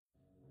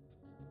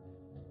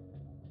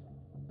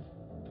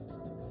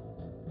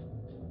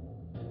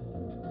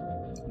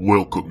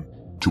Welcome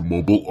to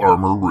Mobile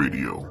Armor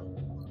Radio,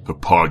 the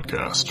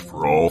podcast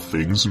for all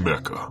things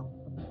mecha.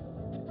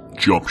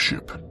 Jump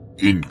ship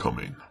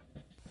incoming.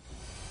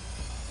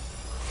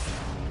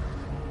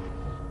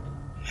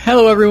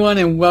 Hello everyone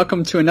and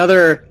welcome to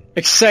another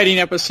exciting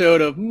episode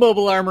of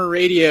Mobile Armor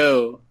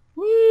Radio.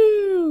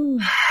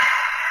 Woo!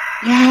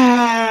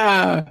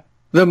 Yeah!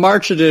 The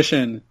March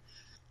edition.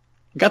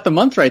 Got the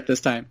month right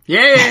this time.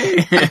 Yay!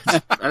 I think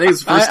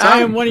it's the first time.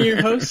 I am one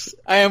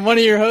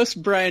of your hosts.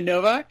 Brian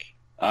Novak.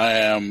 I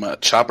am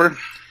Chopper.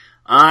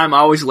 I'm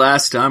always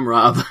last. I'm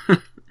Rob.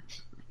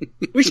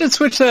 We should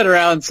switch that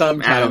around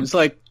sometimes.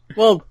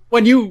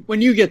 When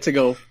you get to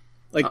go,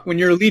 when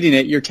you're leading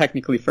it, you're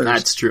technically first.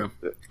 That's true.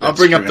 I'll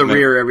bring up the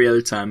rear every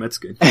other time. That's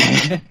good.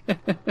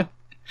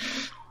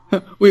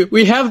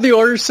 We have the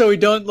order so we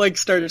don't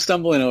start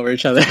stumbling over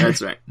each other.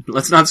 That's right.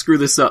 Let's not screw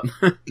this up.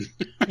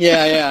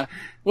 Yeah.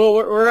 Well,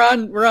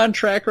 we're on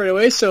track right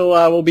away, so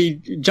we'll be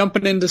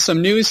jumping into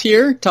some news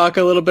here, talk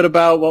a little bit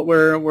about what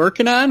we're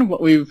working on,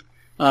 what we've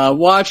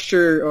watched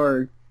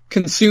or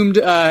consumed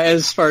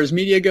as far as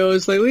media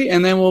goes lately,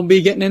 and then we'll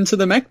be getting into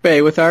the mech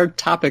bay with our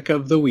topic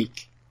of the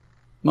week.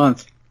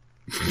 Month.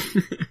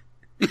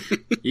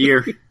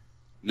 Year.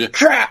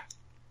 Crap!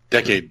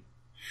 Decade.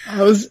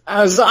 I was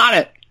on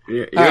it.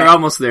 You're right.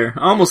 Almost there.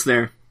 Almost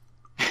there.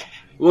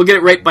 We'll get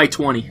it right by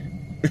 20.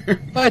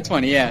 By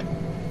 20, yeah.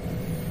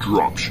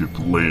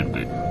 Dropship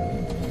landing.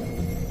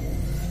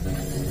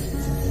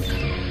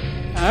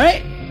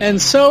 Alright,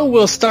 and so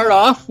we'll start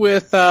off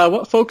with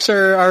what folks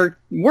are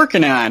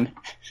working on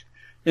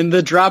in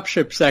the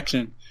dropship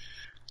section.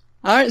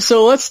 Alright,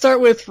 so let's start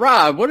with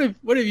Rob. What have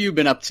you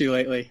been up to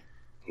lately?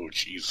 Oh,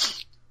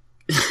 jeez.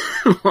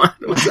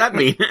 What's that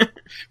mean?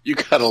 You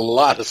got a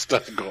lot of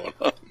stuff going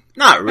on.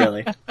 Not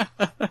really.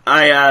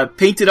 I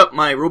painted up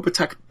my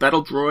Robotech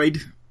Battle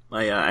Droid.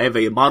 I have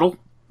a model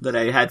that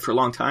I had for a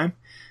long time.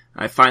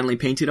 I finally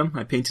painted him.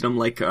 I painted him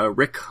like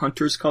Rick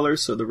Hunter's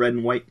colors, so the red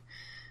and white.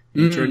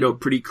 It turned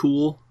out pretty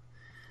cool.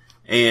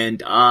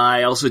 And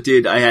I also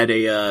I had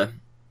a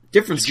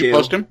different scale. Did you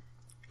post him?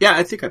 Yeah,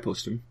 I think I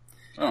posted him.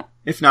 Oh.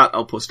 If not,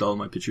 I'll post all of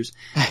my pictures.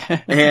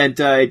 And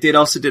I add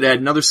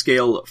another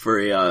scale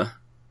for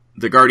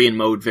the Guardian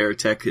mode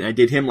Veritech, and I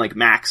did him like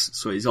Max,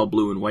 so he's all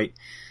blue and white.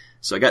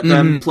 So I got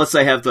them, plus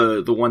I have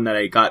the one that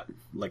I got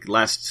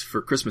last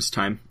for Christmas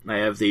time. I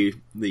have the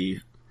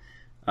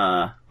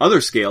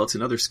other scale. It's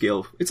another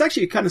scale. It's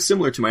actually kind of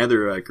similar to my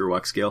other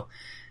Gerwak scale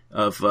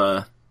of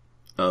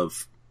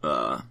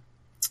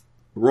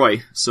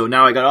Roy. So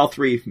now I got all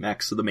three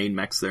mechs, so the main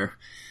mechs there.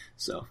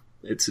 So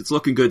it's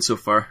looking good so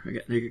far.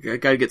 I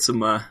gotta get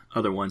some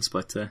other ones,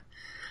 but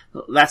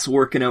that's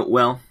working out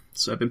well.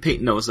 So I've been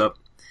painting those up.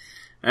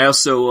 I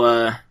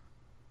also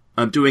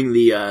I'm doing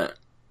the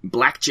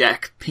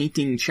Blackjack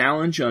Painting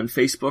Challenge on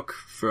Facebook.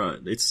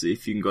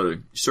 If you can go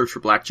to search for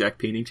Blackjack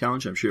Painting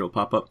Challenge, I'm sure it'll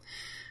pop up.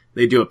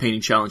 They do a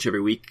painting challenge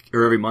every week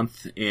or every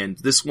month, and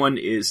this one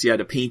is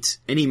to paint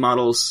any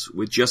models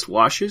with just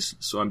washes.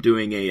 So I'm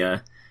doing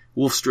a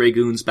Wolf's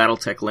Dragoons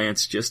Battletech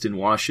Lance just in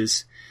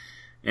washes,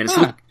 and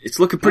it's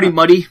looking pretty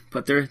muddy,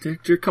 but they're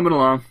coming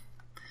along.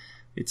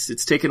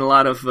 It's taking a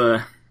lot of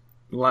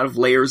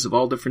layers of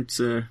all different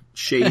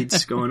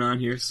shades going on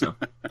here. So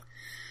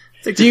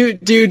do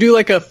you do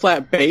like a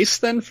flat base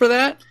then for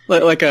that,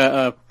 like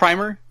a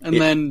primer and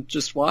then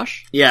just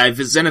wash? Yeah, I've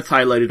Zenith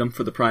highlighted them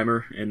for the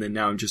primer, and then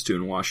now I'm just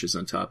doing washes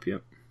on top.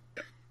 Yep.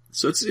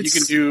 So it's you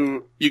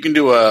can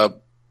do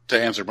to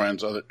answer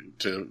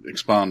to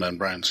expound on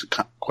Brian's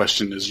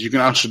question is you can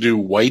also do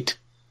white,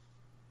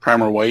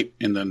 primer white,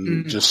 and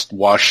then just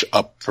wash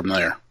up from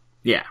there.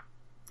 Yeah.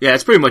 Yeah,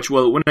 it's pretty much,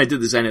 when I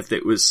did the Zenith,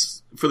 it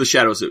was, for the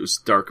shadows it was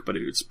dark, but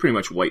it was pretty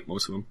much white,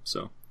 most of them,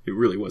 so it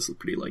really was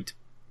pretty light.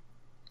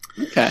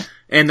 Okay.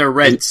 And they're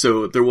red,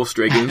 so they're Wolf's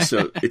Dragoons,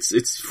 so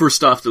it's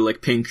first off they're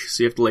pink,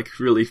 so you have to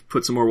really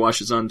put some more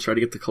washes on, try to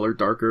get the color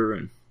darker,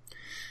 and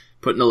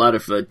putting a lot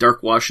of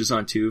dark washes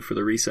on too for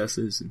the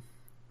recesses.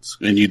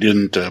 And you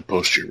didn't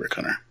post your Rick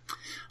Hunter.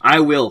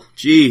 I will.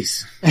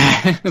 Jeez.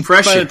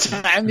 Pressure. By the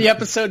time the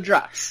episode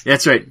drops.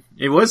 That's right.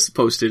 It was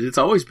posted. It's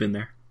always been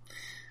there.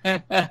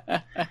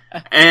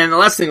 And the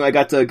last thing, I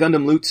got the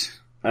Gundam Loot.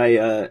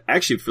 I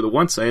actually, for the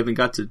once, I haven't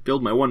got to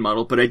build my one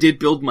model, but I did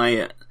build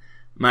my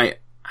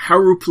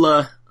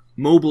Harupla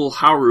Mobile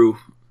Haru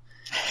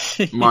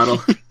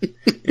model.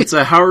 It's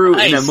a Haru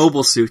in a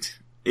mobile suit.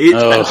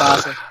 That's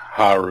awesome.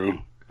 Haru.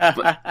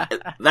 But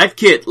that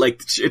kit,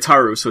 it's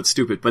Haru, so it's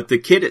stupid, but the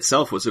kit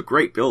itself was a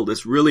great build.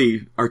 It's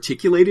really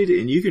articulated,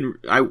 and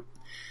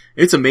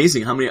it's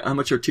amazing how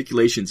much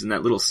articulation's in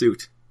that little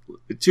suit.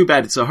 Too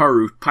bad it's a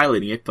Haru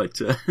piloting it,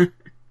 but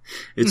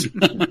it's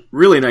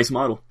really nice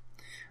model.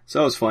 So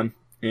that was fun.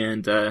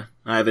 And I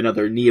have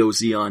another Neo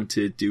Zeon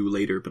to do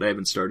later, but I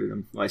haven't started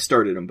them. Well, I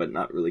started them, but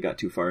not really got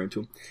too far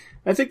into them.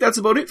 I think that's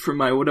about it for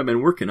what I've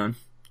been working on.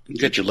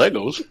 You got your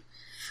Legos.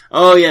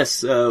 Oh,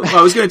 yes.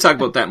 I was going to talk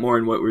about that more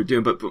in what we're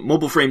doing, but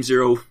Mobile Frame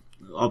Zero,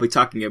 I'll be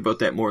talking about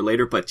that more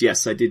later. But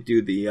yes, I did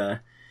do the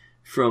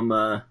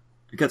from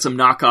I got some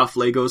knockoff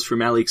Legos from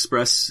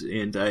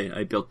AliExpress, and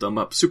I built them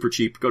up super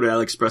cheap. Go to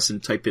AliExpress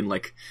and type in,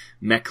 like,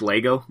 mech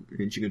Lego,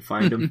 and you can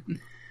find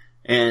them.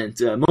 And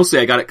mostly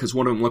I got it because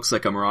one of them looks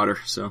like a Marauder,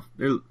 so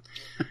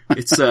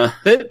it's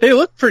they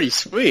look pretty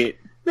sweet.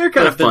 They're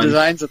kind of fun. The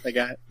designs that they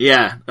got.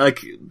 Yeah, like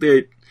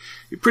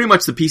pretty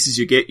much the pieces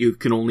you get, you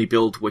can only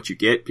build what you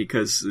get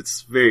because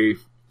it's very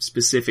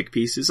specific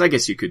pieces. I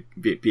guess you could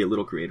be a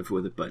little creative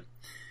with it, but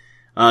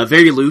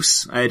very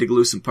loose. I had to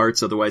glue some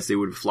parts, otherwise they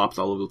would have flopped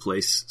all over the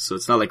place. So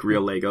it's not like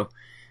real Lego,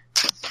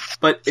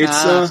 but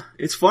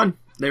it's fun.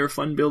 They were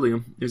fun building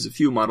them. There's a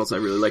few models I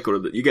really like.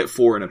 You get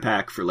 4 in a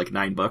pack for like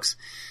 $9.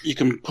 You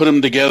can put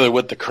them together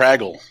with the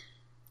Kraggle.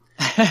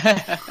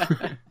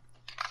 The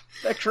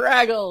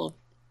Kraggle.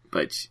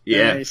 But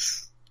yeah,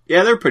 nice.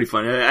 Yeah, they're pretty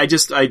fun. I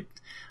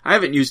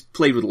haven't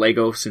played with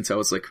Lego since I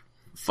was like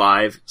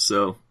 5,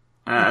 so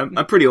I'm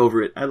pretty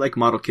over it. I like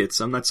model kits.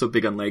 I'm not so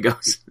big on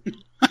Legos.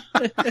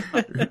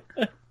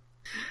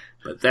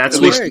 But that's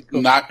at least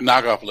cool.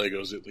 Knockoff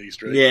Legos, at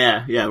least, right?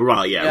 Yeah.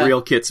 Well, yeah,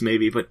 real kits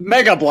maybe, but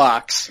Mega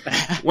Blocks.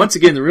 Once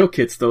again, the real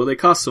kits though, they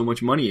cost so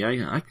much money.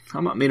 I'm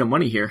not made of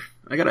money here.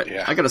 I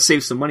gotta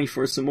save some money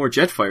for some more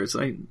Jetfires.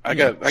 I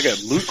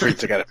got loot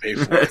crates I gotta pay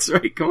for. That's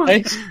right. Come on.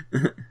 Nice.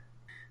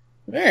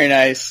 Very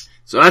nice.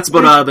 So that's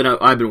what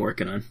I've been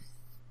working on.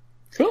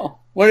 Cool.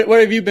 What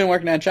have you been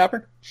working on,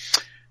 Chopper?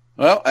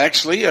 Well,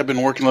 actually, I've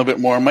been working a little bit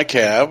more on my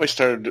cav. I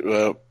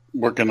started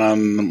working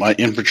on my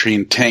infantry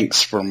and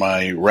tanks for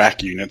my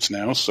rack units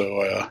now.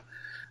 So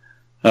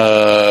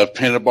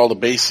painted up all the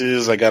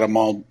bases. I got them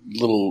all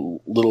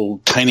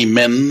little tiny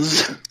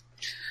men's.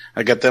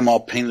 I got them all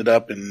painted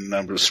up, and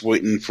I'm just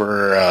waiting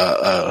for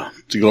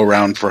to go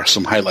around for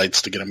some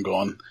highlights to get them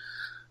going.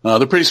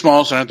 They're pretty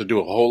small, so I don't have to do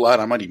a whole lot.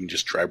 I might even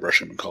just dry brush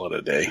them and call it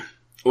a day.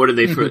 What are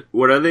they for?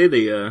 What are they?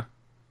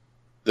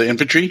 The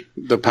infantry,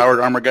 the powered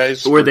armor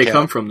guys. Where'd they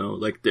come from, though?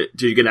 Like,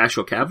 did you get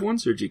actual cav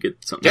ones, or did you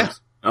get something else?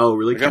 Oh,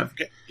 really? Cav?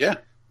 Yeah.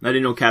 I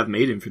didn't know cav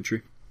made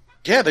infantry.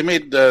 Yeah, they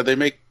make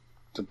the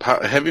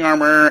heavy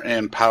armor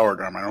and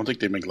powered armor. I don't think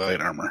they make light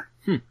armor.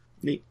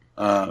 Neat.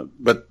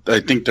 But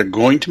I think they're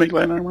going to make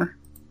light armor.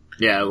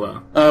 Yeah,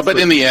 well. But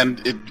in the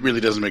end, it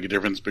really doesn't make a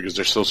difference because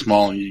they're so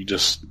small, and you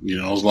just,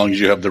 as long as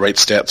you have the right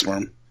stats for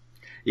them.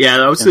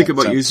 Yeah, I was thinking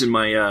about using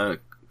my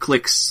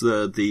clicks,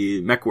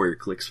 the MechWarrior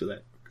clicks for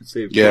that.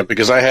 Yeah,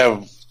 because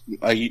I'm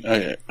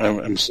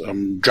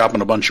dropping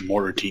a bunch of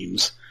mortar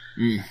teams.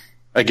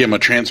 I give them a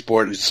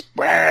transport,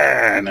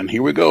 and then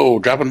here we go,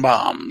 dropping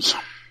bombs.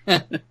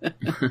 So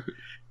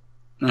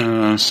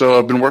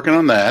I've been working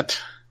on that.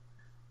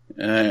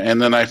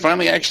 And then I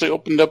finally actually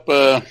opened up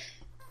what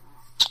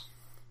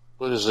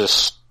is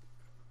this?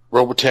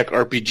 Robotech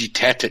RPG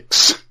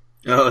Tactics.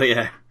 Oh,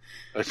 yeah.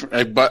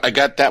 I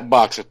got that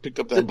box. I picked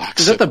up that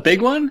box. Is that the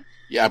big one?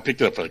 Yeah, I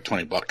picked it up for like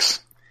 $20.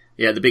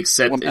 Yeah, the big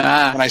set. When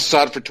I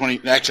saw it for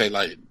 20, actually I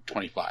liked it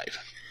 25.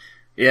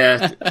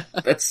 Yeah,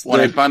 that's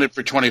when I found it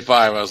for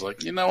 25. I was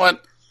like, you know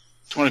what?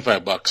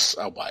 $25,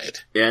 I'll buy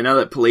it. Yeah, now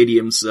that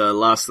Palladium's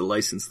lost the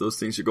license, those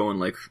things are going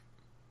like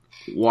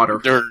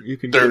water. I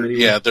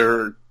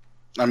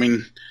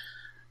mean,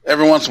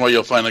 every once in a while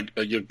you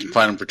can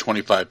find them for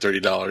 $25,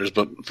 $30,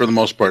 but for the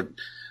most part,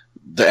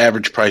 the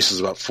average price is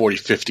about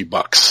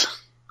 $40-$50,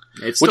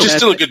 which is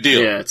still a good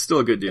deal. Yeah, it's still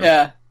a good deal.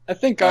 Yeah. I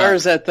think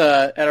ours at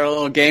our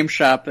little game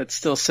shop that's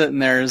still sitting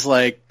there is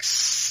like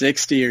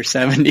 60 or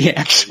 70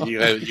 actually. You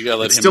gotta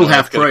let it's him still know.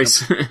 half price.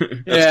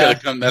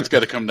 That's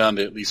gotta come down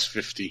to at least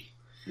 50.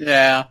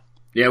 Yeah.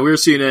 Yeah, we were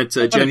seeing it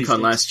at Gen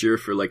Con last year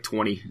for like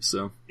 20,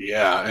 so.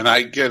 Yeah, and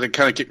I gotta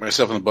kind of kick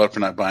myself in the butt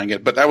for not buying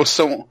it, but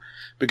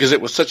because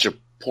it was such a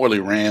poorly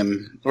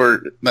ran,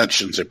 or I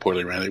shouldn't say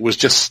poorly ran, it was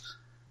just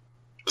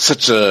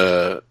such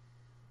a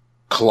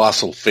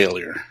colossal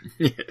failure.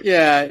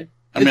 Yeah.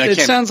 It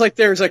sounds like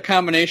there's a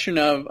combination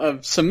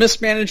of some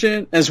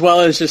mismanagement as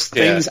well as just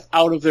things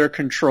out of their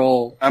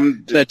control.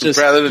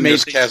 Rather than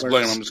just cast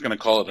blame, I'm just going to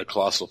call it a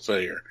colossal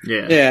failure.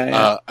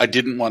 Yeah. I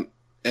didn't want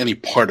any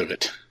part of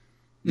it.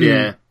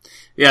 Yeah.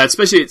 Yeah,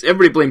 especially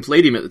everybody blamed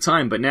Palladium at the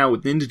time, but now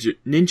with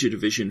Ninja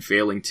Division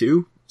failing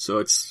too,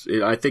 so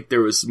I think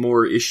there was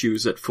more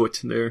issues at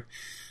foot there.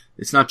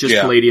 It's not just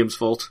Palladium's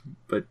fault,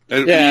 but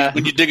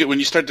when you dig it, when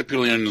you start to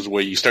peel the onions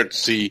away, you start to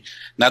see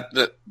not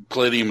that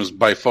Palladium is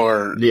by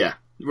far. Yeah,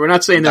 we're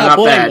not saying they're not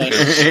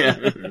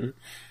bad.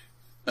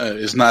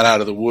 Is not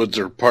out of the woods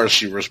or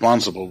partially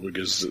responsible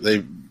because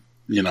they,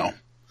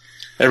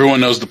 everyone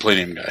knows the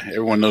Palladium guy.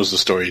 Everyone knows the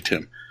story of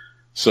Tim.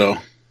 So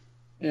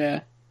yeah,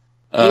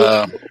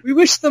 we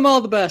wish them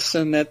all the best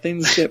and that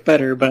things get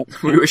better.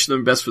 But we wish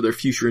them best for their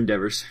future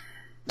endeavors.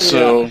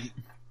 So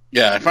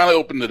I finally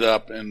opened it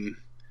up and.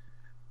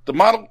 The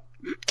model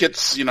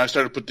kits, I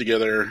started to put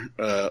together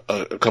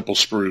a couple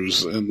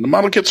sprues, and the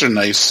model kits are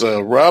nice.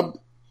 Rob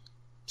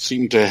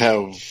seemed to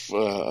have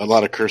a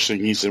lot of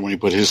cursing, he said, when he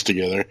put his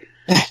together.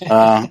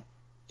 I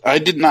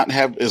did not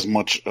have as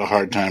much a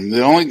hard time.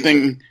 The only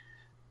thing,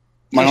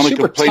 my only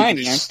complaint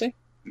tiny, aren't they?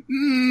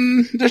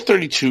 They're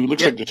 32.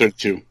 Looks like they're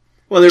 32.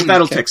 Well, they're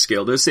BattleTech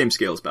scale. They're the same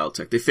scale as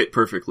BattleTech. They fit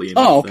perfectly.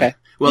 Okay. At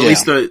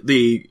least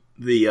the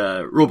the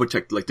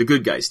Robotech, like the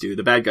good guys do.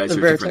 The bad guys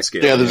are different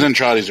scale. Yeah, the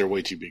Zentradi's are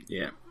way too big.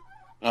 Yeah.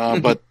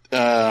 But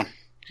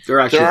there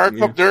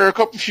are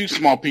a few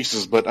small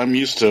pieces, but I'm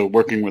used to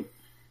working with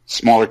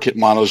smaller kit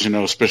models,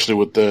 especially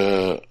with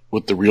the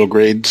real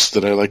grades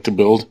that I like to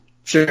build.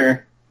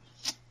 Sure.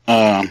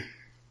 That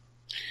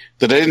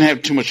I didn't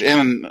have too much,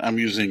 and I'm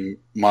using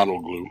model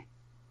glue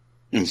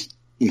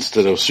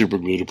instead of super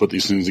glue to put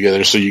these things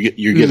together, so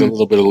you get a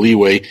little bit of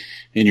leeway,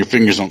 and your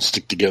fingers don't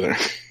stick together.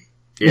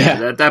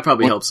 Yeah, that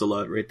probably helps a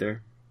lot right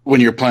there.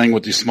 When you're playing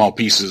with these small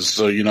pieces,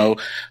 so with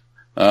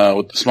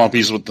the small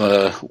piece with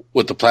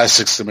the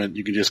plastic cement,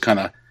 you can just kind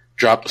of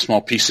drop the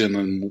small piece in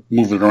and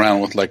move it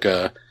around with like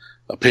a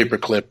paper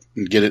clip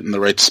and get it in the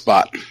right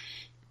spot.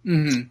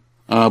 Mm-hmm.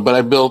 But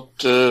I built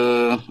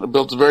the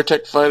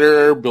Veritech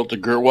fighter, built a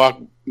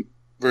Gerwalk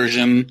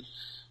version,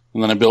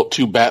 and then I built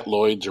 2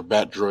 Batloids or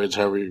Bat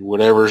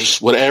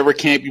Droids, whatever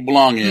camp you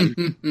belong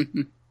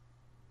in.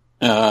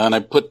 And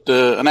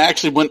I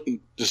actually went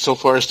so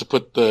far as to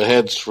put the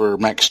heads for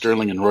Max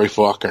Sterling and Roy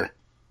Fokker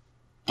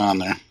on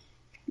there.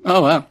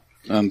 Oh wow!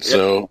 And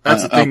so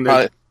that's the thing.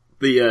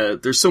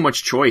 There's so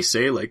much choice,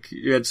 eh? Like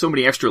you had so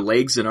many extra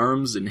legs and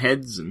arms and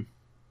heads and.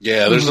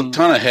 Yeah, there's a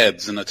ton of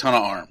heads and a ton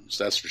of arms,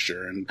 that's for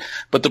sure.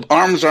 But the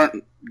arms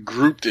aren't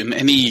grouped in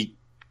any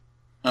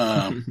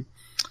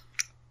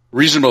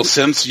reasonable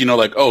sense.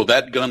 Like, oh,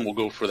 that gun will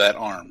go for that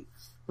arm.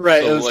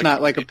 Right. So it's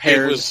not like a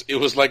pair. It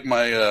was like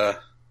my.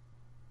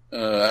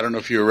 I don't know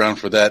if you were around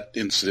for that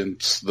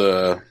incident,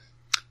 the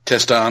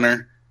Test of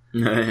Honor.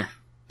 The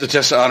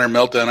Test of Honor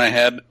meltdown I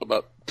had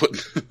about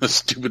putting the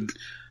stupid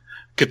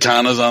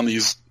katanas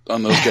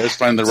on those guys,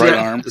 find the right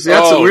arm. See,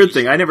 that's a weird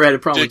thing. I never had a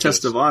problem with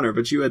Test of Honor,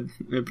 but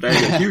I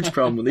had a huge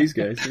problem with these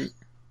guys.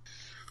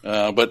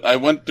 Right? But I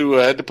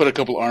had to put a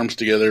couple arms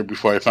together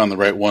before I found the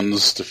right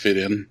ones to fit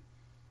in.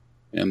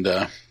 And,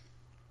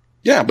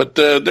 but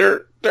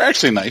they're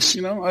actually nice,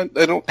 I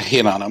don't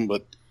hate on them,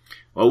 but.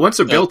 Well, once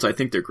they're built, I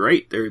think they're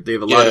great. They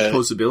have a lot of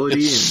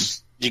posability.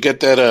 You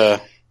get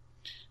that,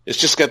 it's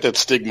just got that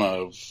stigma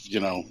of,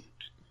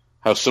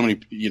 how so many,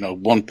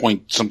 1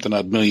 point something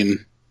odd $1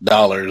 million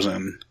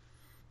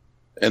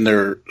and there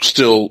are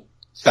still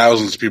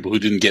thousands of people who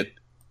didn't get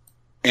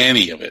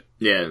any of it.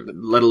 Yeah,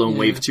 let alone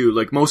Wave 2.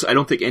 Like I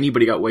don't think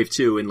anybody got Wave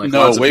 2 and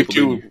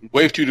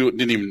Wave 2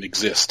 didn't even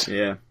exist.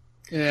 Yeah.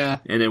 Yeah.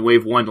 And then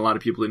Wave 1 a lot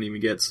of people didn't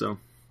even get, so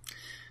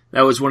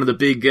that was one of the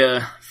big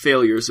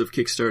failures of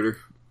Kickstarter,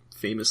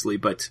 famously,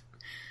 but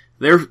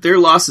their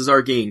loss is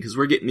our gain because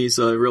we're getting these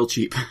real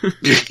cheap.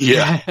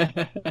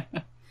 Yeah.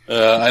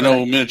 I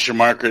know Miniature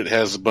Market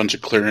has a bunch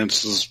of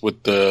clearances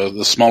with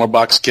the smaller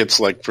box kits,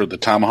 like for the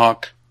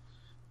Tomahawk,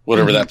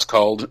 whatever that's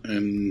called.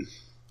 And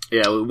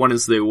yeah, one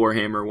is the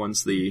Warhammer,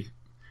 one's the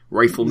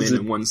Rifleman,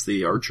 and one's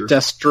the Archer.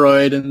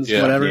 Destroyed and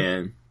whatever.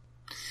 Yeah.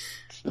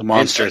 The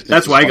monster.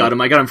 That's why I got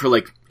them. I got them for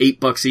like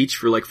 $8 each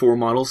for like 4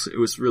 models. It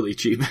was really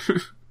cheap.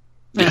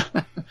 Yeah.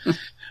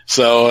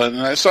 So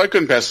I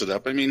couldn't pass it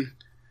up. I mean,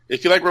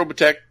 if you like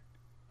Robotech,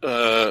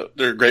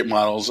 they're great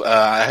models.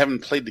 I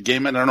haven't played the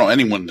game yet. I don't know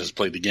anyone has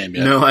played the game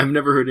yet. No, I've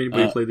never heard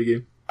anybody play the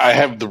game. I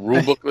have the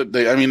rule book.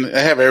 I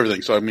have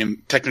everything. So,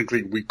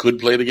 technically we could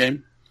play the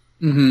game.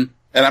 Mm-hmm.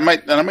 And I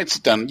might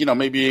sit down,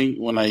 maybe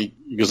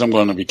because I'm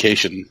going on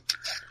vacation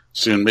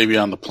soon, maybe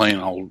on the plane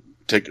I'll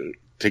take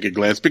a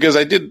glance, because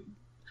I did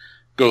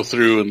go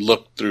through and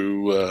look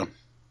through,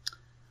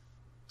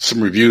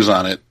 some reviews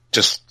on it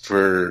just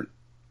for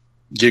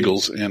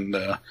giggles, and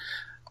there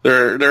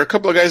are a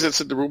couple of guys that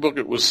said the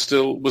rulebook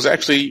was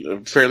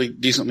actually fairly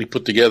decently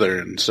put together,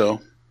 and so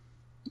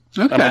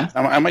okay,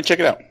 I might check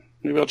it out.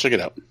 Maybe I'll check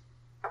it out.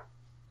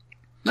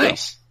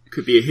 Nice. So,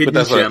 could be a hidden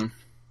gem.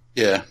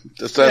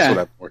 That's what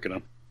I'm working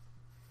on.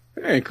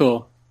 Very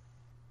cool.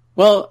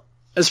 Well,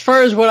 as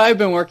far as what I've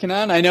been working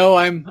on, I know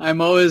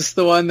I'm always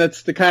the one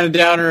that's the kind of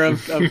downer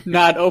of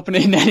not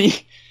opening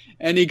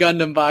any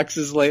Gundam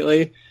boxes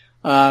lately.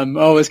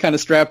 Always kind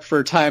of strapped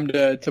for time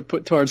to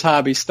put towards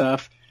hobby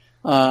stuff.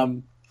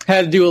 Had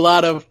to do a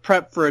lot of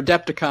prep for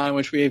Adepticon,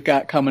 which we've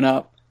got coming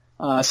up.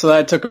 So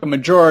that took a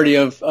majority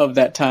of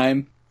that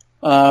time.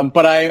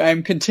 But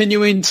I'm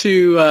continuing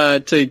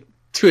to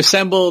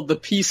assemble the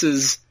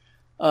pieces,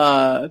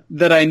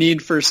 that I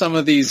need for some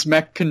of these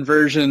mech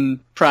conversion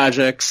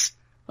projects,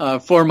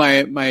 for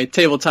my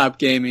tabletop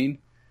gaming.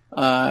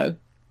 I've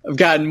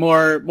gotten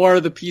more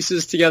of the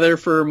pieces together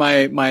for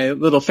my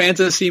little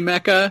fantasy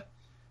mecha.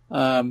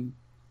 I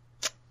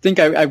think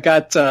I've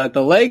got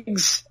the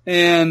legs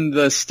and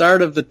the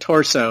start of the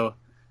torso.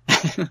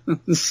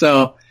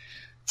 So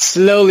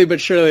slowly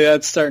but surely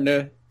that's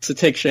starting to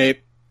take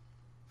shape.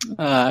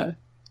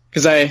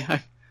 Cause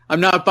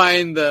I'm not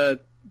buying the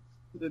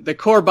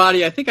core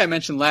body. I think I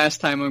mentioned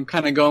last time I'm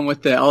kind of going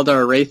with the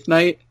Eldar Wraith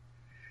Knight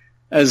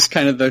as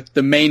kind of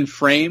the main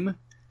frame.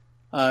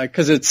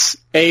 Cause it's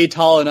A,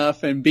 tall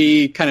enough, and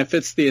B, kind of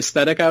fits the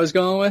aesthetic I was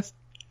going with.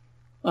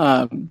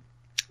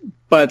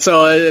 But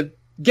so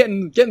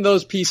getting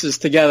those pieces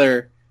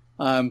together,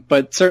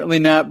 but certainly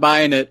not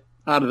buying it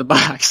out of the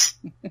box.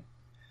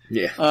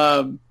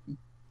 Yeah.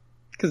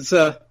 Cause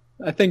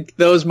I think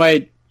those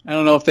might I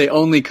don't know if they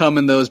only come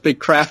in those big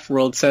Craft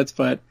World sets,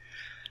 but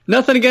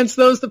nothing against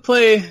those that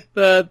play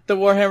the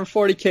Warhammer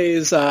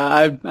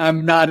 40Ks.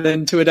 I'm not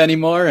into it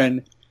anymore,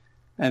 and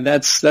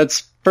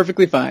that's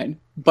perfectly fine.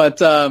 But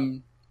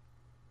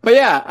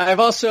yeah,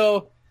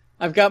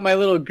 I've got my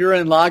little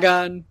Gurren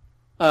Lagann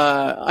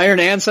Iron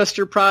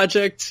Ancestor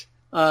project.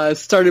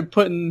 Started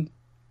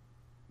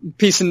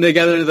piecing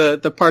together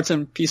the parts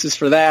and pieces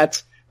for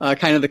that.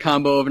 Kind of the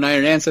combo of an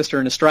Iron Ancestor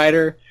and a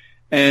Strider,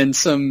 and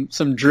some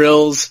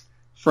drills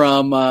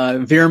from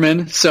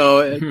Veerman.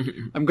 So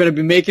I'm going to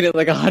be making it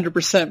like 100%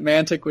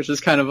 Mantic, which is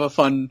kind of a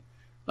fun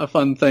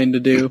thing to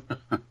do.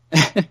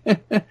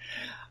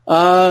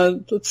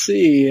 Let's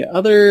see,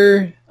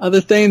 other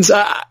things.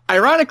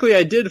 Ironically,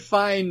 I did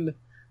find,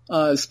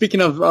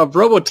 speaking of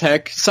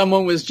Robotech,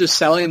 someone was just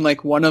selling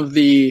like one of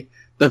the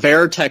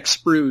Veritech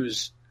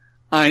sprues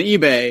on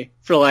eBay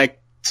for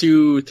like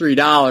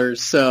 $2-3.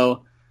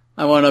 So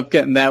I wound up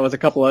getting that with a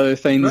couple other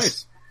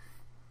things.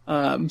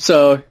 Nice.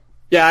 So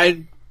yeah,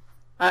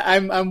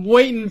 I'm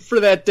waiting for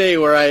that day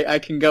where I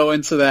can go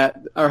into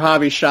our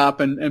hobby shop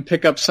and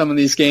pick up some of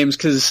these games,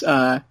 because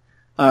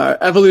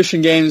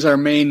Evolution Games, our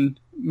main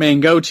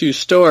go-to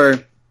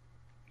store,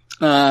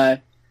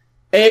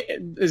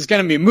 is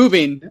going to be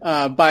moving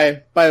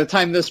by the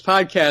time this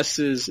podcast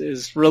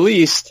is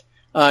released.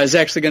 Is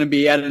actually going to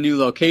be at a new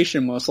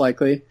location, most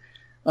likely,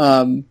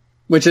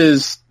 which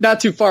is not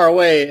too far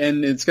away,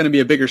 and it's going to be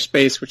a bigger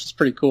space, which is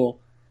pretty cool.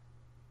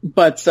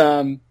 But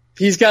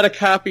he's got a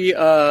copy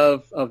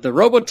of the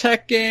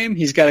Robotech game.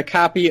 He's got a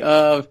copy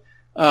of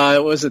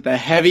was it the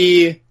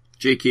Heavy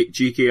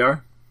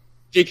GKR?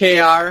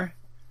 GKR.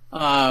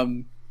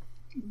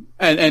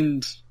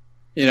 And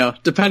you know,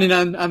 depending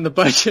on the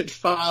budget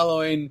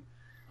following,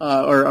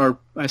 or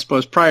I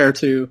suppose prior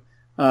to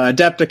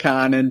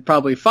Adepticon and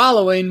probably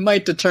following,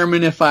 might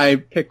determine if I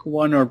pick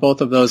one or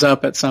both of those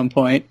up at some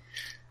point.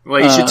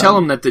 Well, you should tell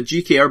him that the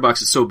GKR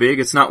box is so big,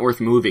 it's not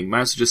worth moving.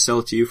 Might as well just sell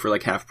it to you for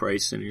like half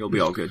price, and you'll be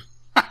all good.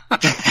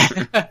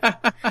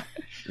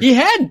 He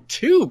had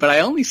two, but I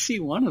only see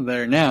one of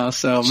there now,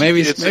 so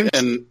maybe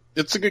and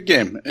it's a good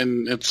game,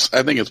 and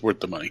I think it's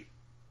worth the money.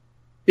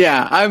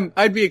 Yeah,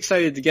 I'd be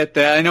excited to get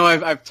that. I know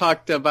I've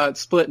talked about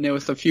splitting it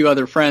with a few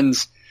other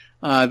friends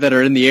that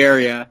are in the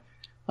area,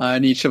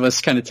 and each of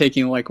us kind of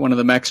taking like one of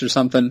the mechs or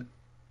something.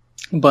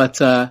 But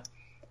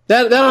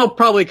that'll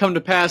probably come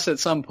to pass at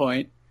some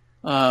point.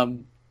 But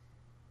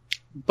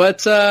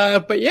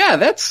yeah,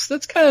 that's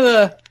kind of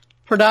the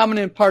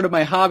predominant part of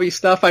my hobby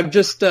stuff. I've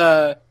just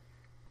been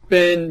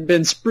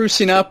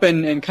sprucing up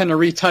and kind of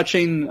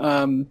retouching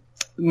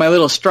my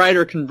little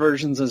Strider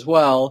conversions as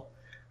well.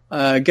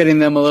 Getting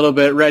them a little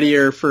bit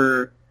readier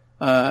for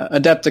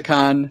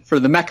Adepticon for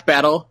the mech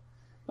battle.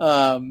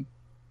 I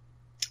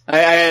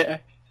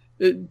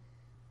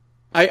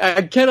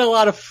get a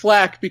lot of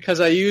flack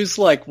because I use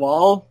like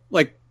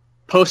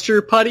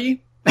poster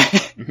putty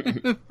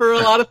for a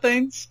lot of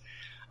things.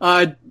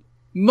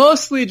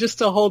 Mostly just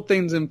to hold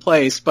things in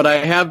place, but I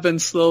have been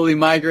slowly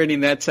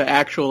migrating that to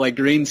actual like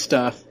green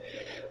stuff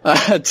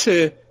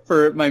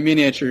for my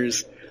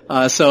miniatures.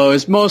 So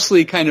it's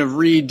mostly kind of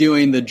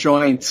redoing the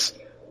joints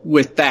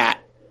with that,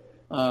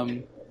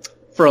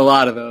 for a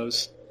lot of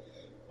those.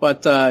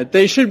 But,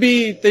 they should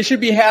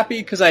be happy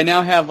because I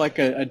now have like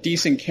a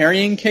decent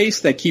carrying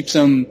case that keeps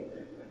them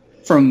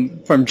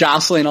from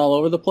jostling all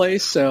over the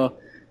place. So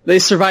they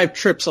survive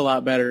trips a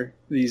lot better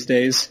these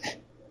days.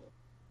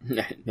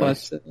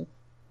 Nice.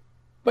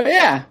 But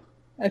yeah,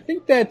 I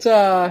think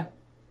that,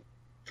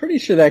 pretty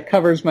sure that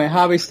covers my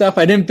hobby stuff.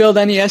 I didn't build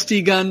any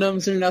SD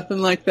Gundams or nothing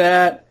like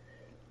that,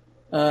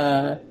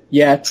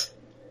 yet.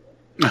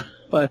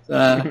 But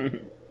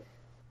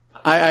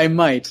I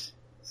might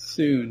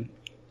soon.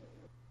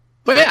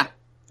 But yeah,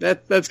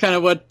 that's kind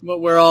of what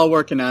we're all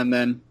working on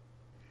then.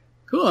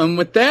 Cool. And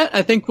with that,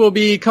 I think we'll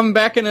be coming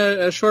back in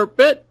a short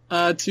bit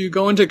to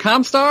go into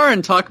Comstar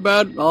and talk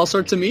about all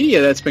sorts of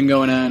media that's been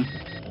going on.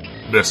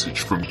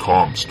 Message from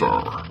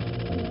Comstar.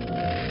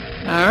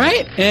 All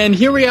right, and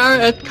here we are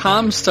at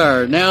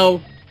Comstar.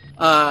 Now,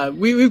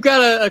 we've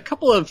got a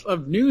couple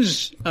of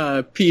news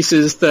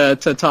pieces to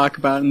talk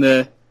about in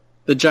the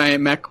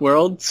giant mech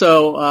world.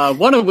 So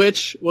one of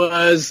which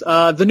was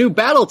the new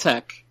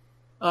BattleTech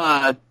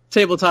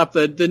tabletop.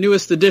 The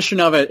newest edition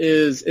of it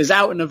is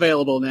out and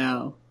available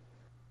now.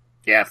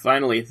 Yeah,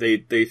 finally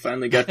they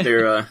finally got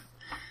their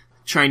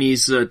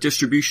Chinese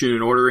distribution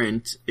in order,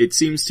 and it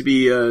seems to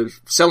be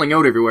selling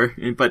out everywhere.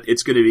 But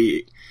it's going to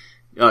be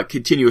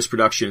continuous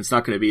production. It's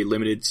not going to be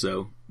limited,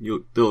 so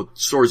the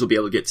stores will be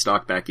able to get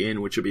stock back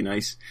in, which will be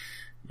nice.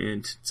 And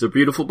it's a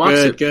beautiful box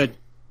set. Good.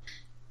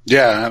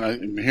 Yeah, and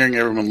I'm hearing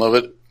everyone love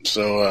it,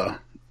 so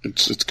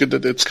it's good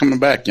that it's coming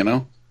back, you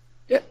know?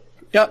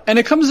 Yeah, and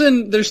it comes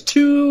in, there's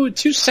two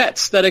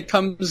sets that it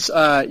comes,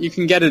 you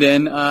can get it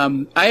in.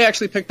 I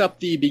actually picked up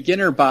the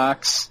beginner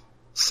box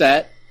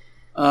set,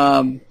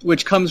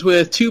 which comes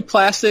with two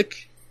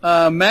plastic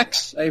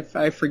mechs.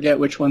 I forget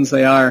which ones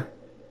they are.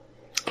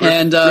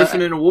 And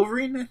Griffin and a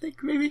Wolverine, I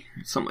think, maybe?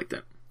 Something like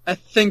that. I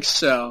think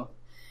so.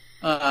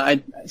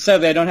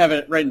 Sadly, I don't have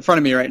it right in front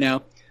of me right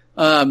now.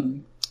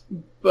 And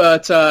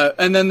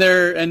then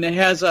it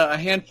has a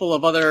handful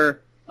of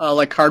other,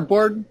 like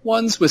cardboard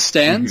ones with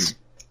stands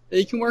that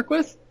you can work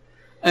with.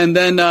 And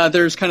then,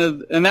 there's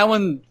and that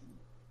one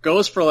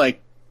goes for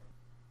like,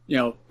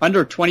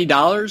 under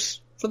 $20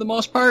 for the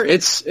most part.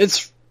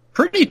 It's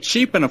pretty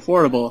cheap and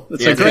affordable.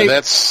 It's a great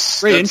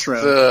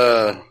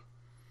intro.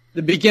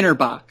 The beginner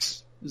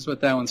box is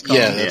what that one's called.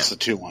 Yeah, that's the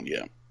 2-1,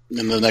 yeah.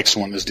 And the next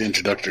one is the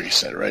introductory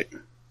set, right?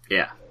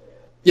 Yeah.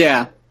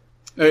 Yeah.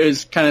 It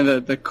is kind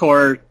of the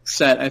core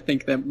set, I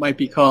think that might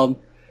be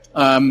called.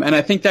 And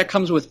I think that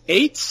comes with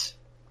 8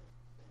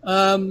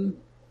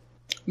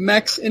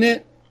 mechs in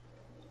it.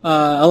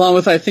 Along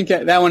with, I think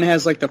that one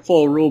has like the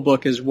full rule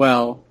book as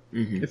well,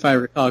 if I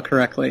recall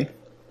correctly.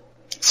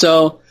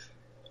 So,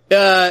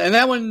 and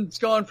that one's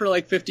going for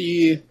like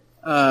 55,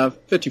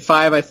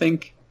 I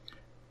think.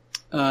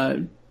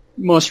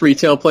 Most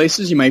retail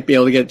places, you might be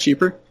able to get it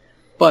cheaper.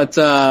 But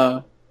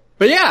yeah,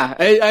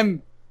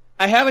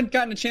 I haven't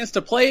gotten a chance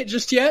to play it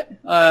just yet.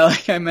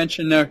 Like I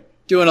mentioned, they're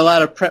doing a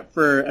lot of prep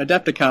for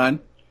Adepticon.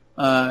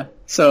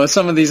 So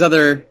some of these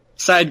other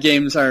side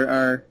games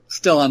are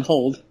still on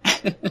hold.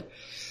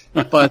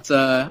 But,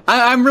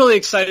 I'm really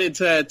excited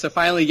to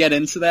finally get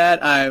into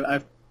that.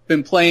 I've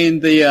been playing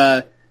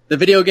the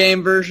video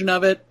game version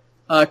of it,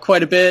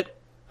 quite a bit.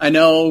 I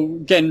know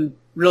getting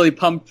really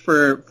pumped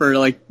for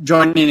like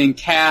joining in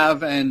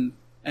Cav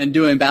and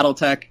doing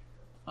Battletech.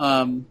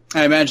 I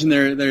imagine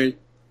they're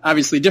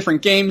obviously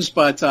different games,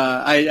 but,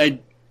 I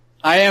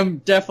am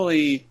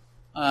definitely,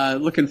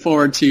 looking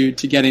forward to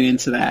getting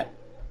into that.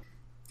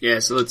 Yeah,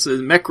 so it's a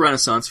mech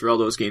renaissance for all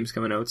those games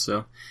coming out,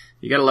 so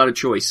you got a lot of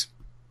choice.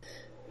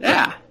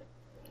 Yeah.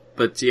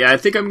 But yeah, I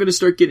think I'm gonna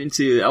start getting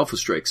into Alpha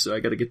Strike, so I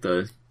gotta get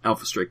the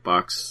Alpha Strike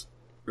box,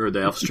 or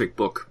the Alpha Strike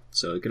book,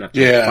 so I'm gonna have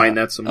to find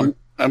that somewhere.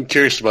 I'm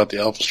curious about the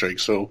Alpha Strike,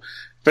 so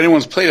if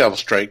anyone's played Alpha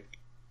Strike,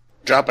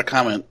 drop a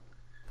comment,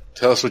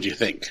 tell us what you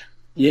think.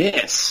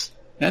 Yes,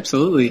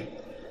 absolutely.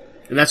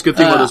 And that's a good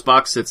thing about those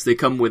box sets, they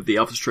come with the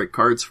Alpha Strike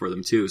cards for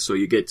them too, so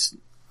you get,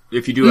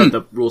 if you do have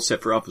the rule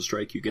set for Alpha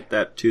Strike, you get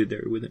that too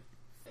there with it.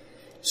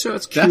 So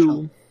that's cool.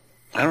 Definitely.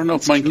 I don't know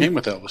if mine came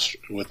with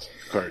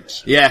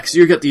cards. Yeah, because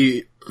you got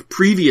the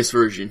previous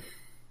version.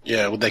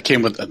 Yeah, well, that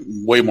came with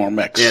way more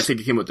mechs. Yeah, I think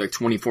it came with like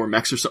 24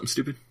 mechs or something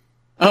stupid.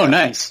 Oh,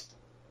 nice.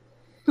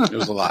 It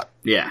was a lot.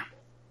 Yeah.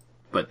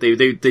 But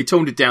they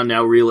toned it down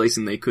now,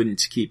 realizing they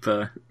couldn't keep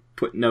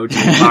putting out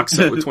a box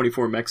set with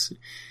 24 mechs.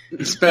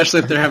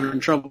 Especially if they're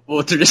having trouble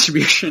with their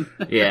distribution.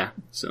 Yeah,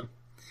 so.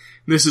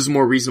 This is a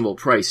more reasonable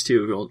price,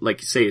 too. Like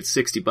you say, it's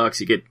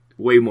 $60. You get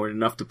way more than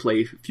enough to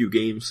play a few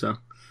games, so.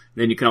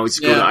 Then you can always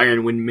go to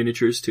Iron Wind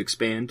Miniatures to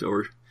expand,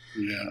 or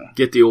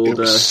get the old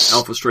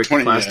Alpha Strike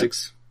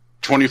plastics.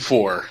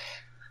 24.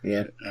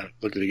 Yeah.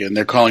 Look at it again.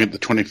 They're calling it the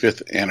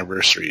 25th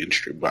anniversary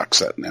entry box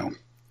set now.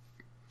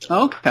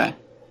 Okay.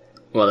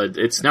 Well,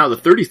 it's now the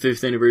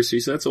 35th anniversary,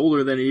 so that's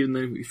older than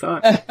we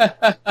thought.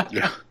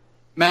 Yeah.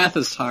 Math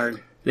is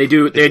hard. They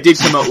did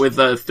come out with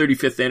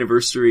 35th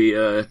anniversary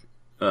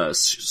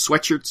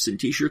sweatshirts and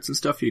t-shirts and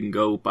stuff you can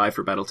go buy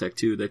for Battletech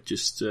 2 that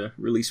just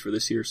released for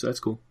this year, so that's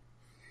cool.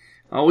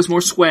 Always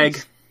more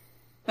swag.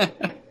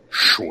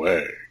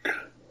 Swag.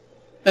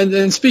 And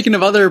then speaking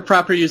of other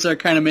properties that are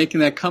kind of making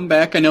that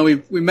comeback, I know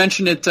we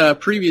mentioned it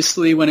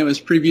previously when it was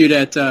previewed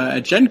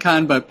at Gen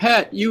Con, but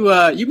Pat, you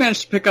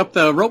managed to pick up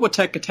the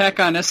Robotech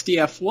Attack on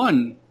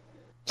SDF-1.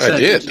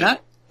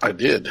 I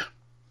did.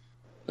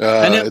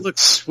 And it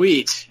looks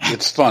sweet.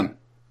 It's fun.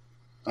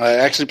 I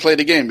actually played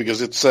the game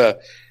because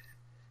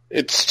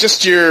it's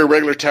just your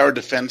regular tower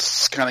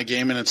defense kind of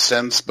game in its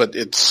sense, but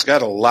it's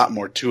got a lot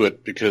more to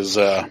it because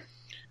in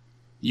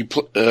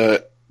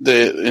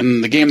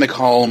the game they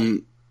call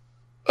them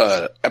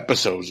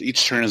episodes.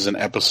 Each turn is an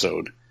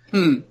episode.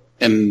 And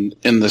in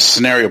the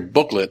scenario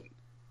booklet,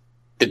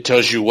 it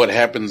tells you what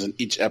happens in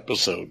each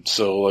episode.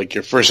 So, like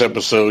your first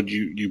episode,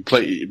 you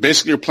play.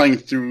 Basically, you're playing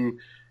through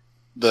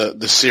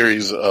the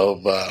series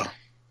of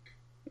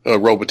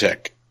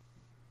Robotech.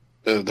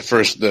 The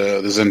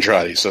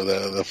Zentradi, so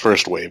the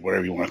first wave,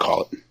 whatever you want to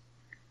call it.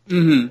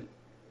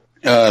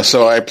 Mm-hmm.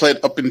 So I played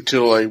up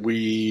until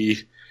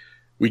we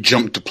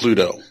jumped to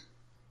Pluto.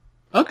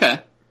 Okay.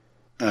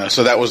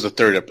 So that was the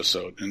third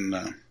episode,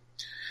 and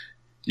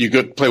you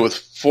could play with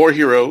 4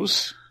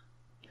 heroes.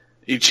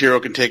 Each hero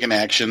can take an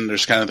action.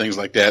 There's kind of things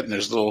like that, and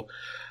there's little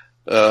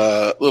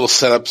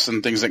setups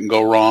and things that can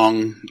go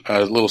wrong.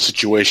 Little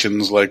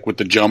situations like with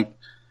the jump.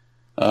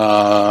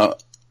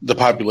 The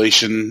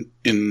population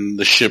in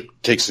the ship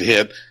takes a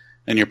hit,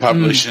 and your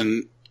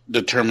population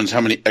determines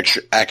how many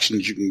extra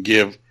actions you can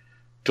give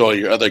to all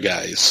your other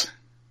guys.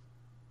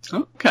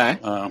 Okay.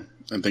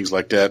 And things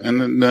like that.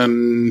 And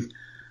then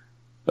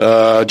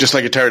just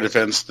like a tower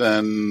defense,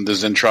 then the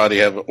Zentradi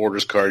have an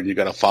orders card, and you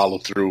got to follow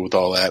through with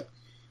all that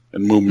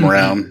and move them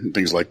around and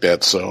things like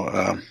that.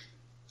 So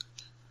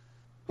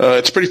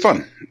it's pretty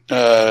fun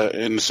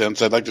in a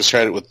sense. I'd like to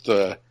try it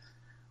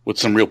with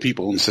some real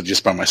people instead of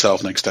just by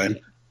myself next time.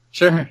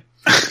 Sure.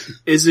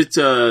 Is it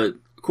total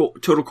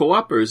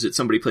co-op, or is it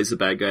somebody plays the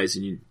bad guys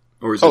and you?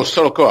 Or is it's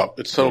total co-op.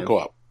 It's total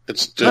co-op.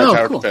 It's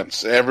tower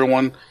defense.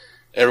 Everyone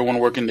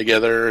working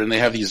together, and they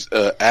have these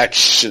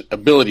action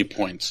ability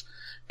points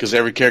because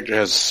every character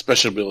has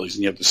special abilities,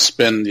 and you have to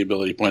spend the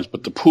ability points.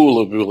 But the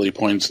pool of ability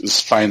points is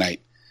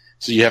finite,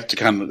 so you have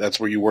to that's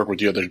where you work with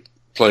the other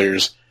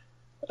players.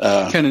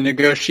 Kind of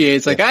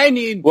negotiates. Like I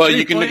need. Well,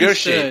 you can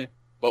negotiate.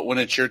 But when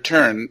it's your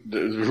turn, the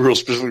rule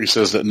specifically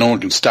says that no one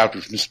can stop you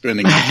from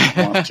spending if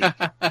you want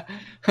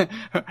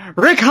to.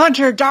 Rick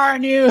Hunter,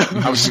 darn you!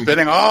 I'm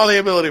spending all the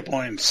ability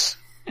points.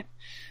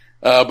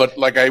 But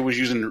like I was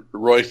using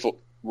Roy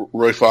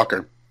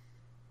Fokker,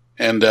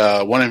 and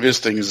one of his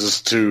things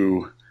is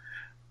to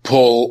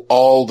pull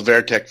all the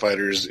Veritech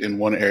fighters in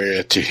one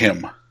area to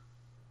him.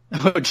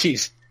 Oh,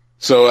 jeez.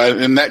 So,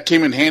 and that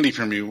came in handy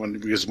for me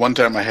because one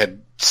time I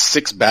had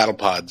 6 battle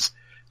pods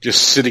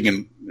just sitting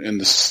in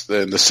the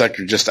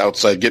sector just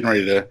outside, getting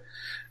ready to.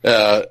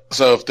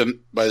 So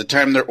by the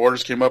time their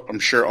orders came up, I'm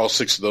sure all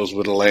 6 of those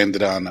would have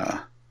landed on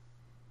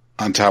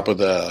top of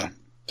the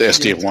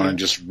SDF-1 and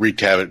just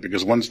wreaked havoc.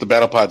 Because once the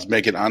battle pods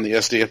make it on the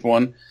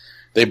SDF-1,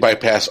 they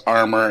bypass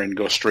armor and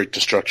go straight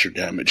to structure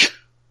damage.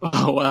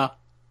 Oh wow!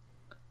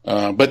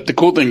 But the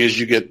cool thing is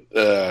you get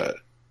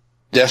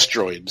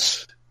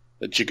Destroids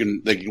that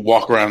they can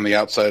walk around the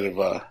outside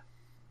of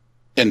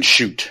and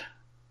shoot.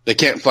 They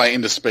can't fly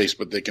into space,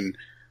 but they can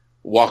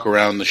walk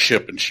around the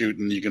ship and shoot.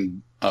 And you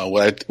can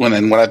what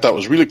I thought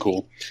was really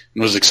cool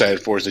and was excited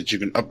for is that you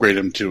can upgrade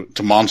them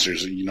to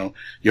monsters. You know,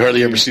 you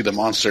hardly ever see the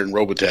monster in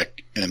Robotech,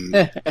 and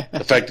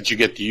the fact that you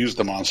get to use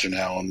the monster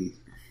now, and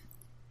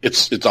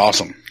it's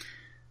awesome.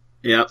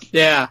 Yep.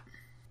 Yeah.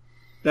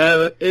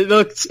 It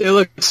looks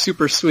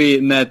super sweet,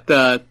 and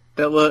that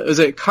is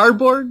it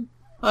cardboard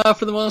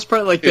for the most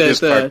part, like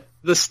the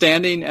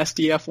standing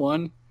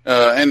SDF-1.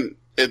 And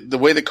the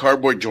way the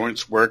cardboard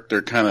joints work,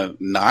 they're kind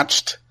of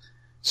notched.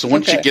 So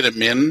once you get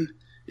them in,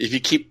 if you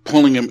keep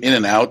pulling them in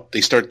and out, they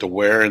start to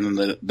wear, and then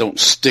they don't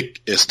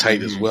stick as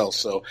tight as well.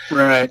 So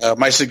right.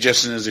 My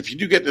suggestion is if you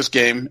do get this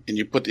game and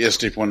you put the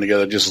SDF-1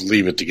 together, just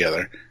leave it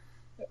together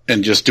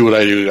and just do what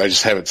I do. I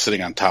just have it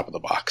sitting on top of the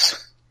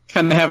box.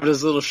 Kind of have it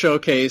as a little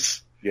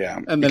showcase. Yeah.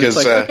 And then it's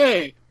like,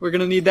 okay, we're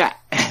going to need that.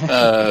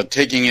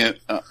 Taking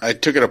it, I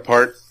took it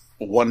apart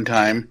one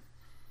time,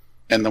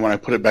 and then when I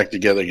put it back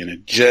together again,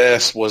 it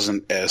just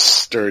wasn't as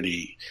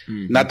sturdy.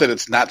 Mm-hmm. Not that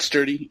it's not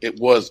sturdy. It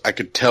was. I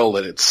could tell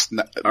that it's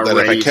not. That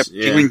if I kept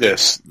doing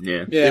this,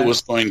 it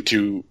was going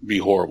to be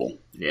horrible.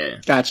 Yeah.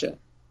 Gotcha.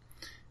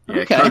 Yeah,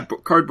 okay.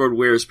 Cardboard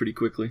wears pretty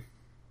quickly.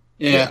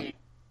 Yeah.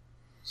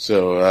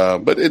 So,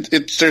 but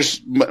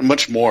there's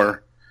much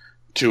more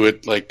to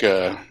it. Like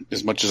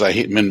as much as I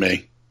hate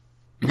Minmay,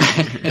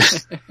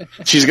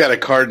 she's got a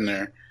card in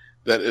there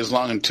that as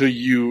long until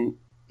you.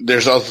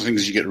 There's also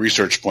things you get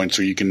research points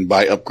where you can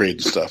buy upgrades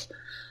and stuff.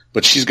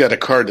 But she's got a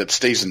card that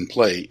stays in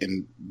play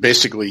and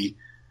basically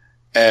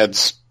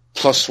adds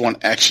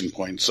 +1 action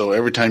point. So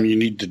every time you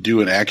need to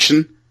do an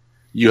action,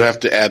 you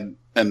have to add,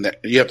 and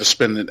you have to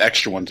spend an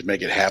extra one to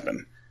make it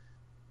happen.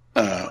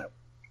 I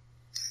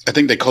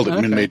think they called it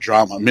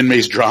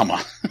Minmay's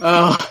Drama.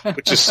 Oh.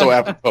 Which is so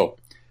apropos.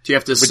 Do you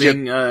have to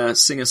sing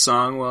a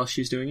song while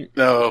she's doing it?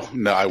 No,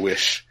 I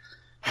wish.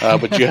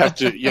 But you have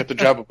to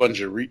drop a bunch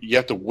of, you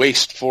have to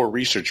waste 4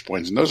 research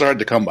points, and those are hard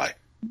to come by,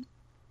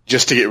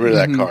 just to get rid of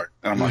that card.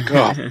 And I'm like,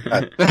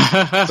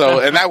 oh. So,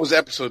 and that was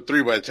episode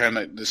 3 by the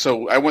time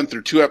so I went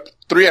through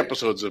 3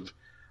 episodes of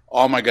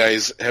all my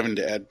guys having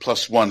to add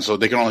 +1, so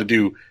they can only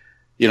do,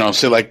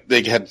 say like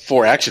they had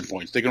 4 action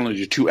points, they can only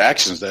do 2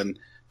 actions then,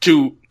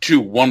 2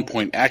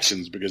 1-point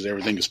actions because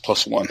everything is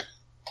 +1.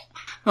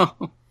 Oh.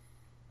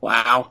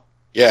 Wow.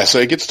 Yeah, so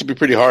it gets to be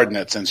pretty hard in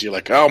that sense. You're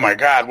like, oh my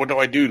god, what do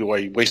I do? Do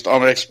I waste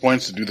all my extra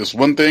points to do this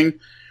one thing?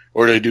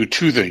 Or do I do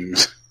 2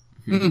 things?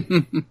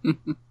 And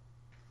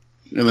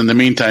in the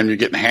meantime, you're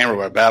getting hammered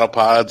by battle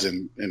pods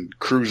and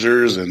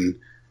cruisers and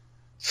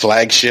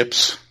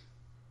flagships.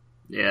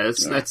 Yeah,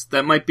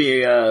 that might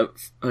be a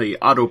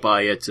auto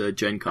buy at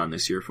Gen Con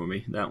this year for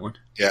me, that one.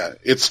 Yeah,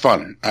 it's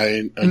fun.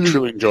 I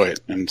truly enjoy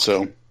it. And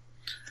so,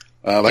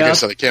 like I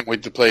said, I can't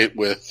wait to play it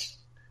with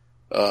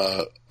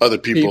other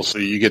people, so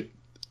you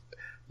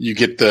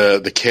get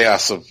the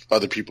chaos of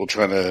other people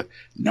trying to,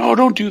 no,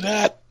 don't do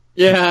that.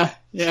 Yeah.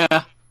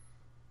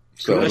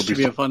 So that should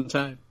be a fun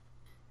time.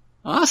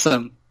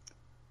 Awesome.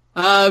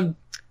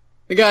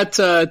 We got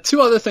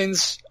 2 other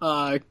things.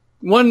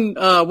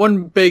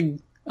 One big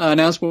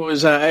announcement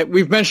was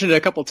we've mentioned it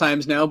a couple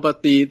times now,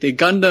 but the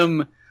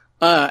Gundam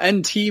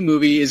NT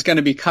movie is going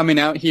to be coming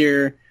out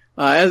here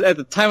at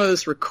the time of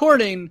this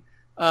recording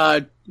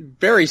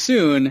very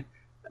soon.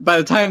 By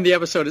the time the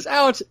episode is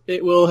out,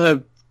 it will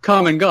have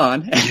come and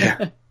gone.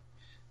 Yeah.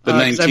 The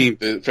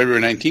 19th,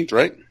 February 19th,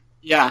 right?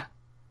 Yeah.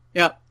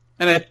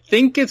 And I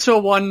think it's a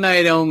one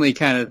night only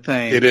kind of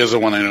thing. It is a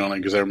one night only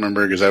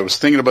because I was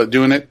thinking about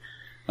doing it,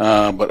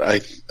 but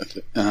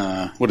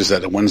what is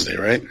that? A Wednesday,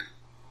 right?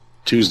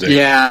 Tuesday.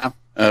 Yeah.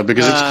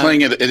 Because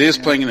it is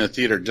playing in a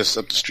theater just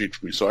up the street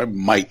from me, so I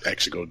might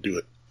actually go do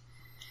it.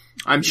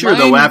 I'm sure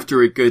though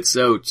after it gets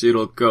out,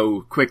 it'll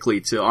go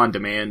quickly to on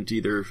demand,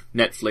 either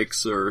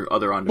Netflix or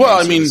other on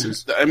demand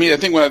services. I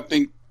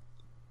think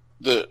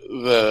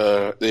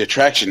the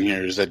attraction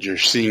here is that you're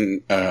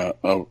seeing a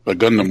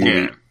Gundam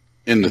movie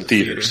in the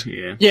theaters.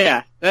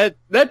 Yeah,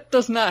 that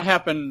does not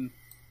happen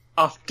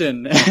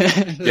often.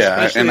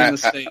 Especially in the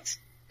States.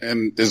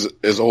 And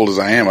as old as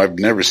I am, I've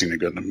never seen a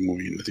Gundam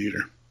movie in the theater.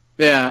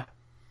 Yeah.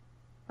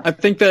 I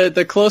think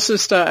the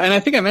closest, and I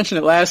think I mentioned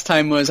it last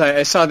time, was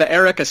I saw the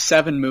Eureka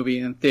 7 movie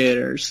in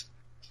theaters,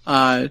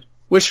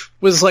 which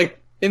was like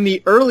in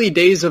the early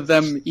days of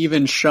them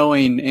even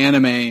showing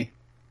anime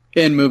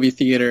in movie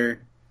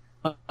theater.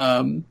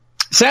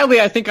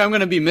 Sadly, I think I'm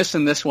going to be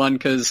missing this one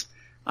because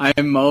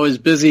I'm always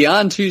busy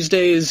on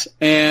Tuesdays,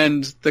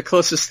 and the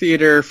closest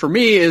theater for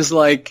me is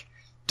like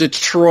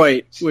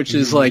Detroit, which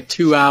is like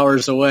 2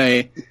 hours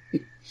away.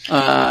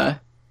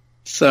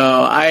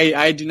 So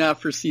I do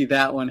not foresee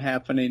that one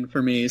happening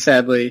for me,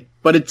 sadly.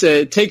 But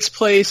it takes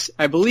place,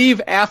 I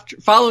believe,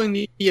 following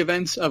the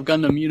events of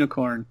Gundam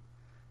Unicorn.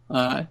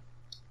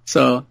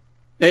 So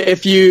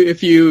if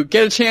you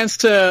get a chance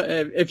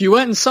to, if you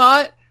went and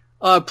saw it,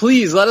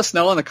 please let us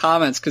know in the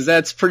comments, because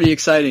that's pretty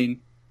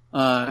exciting.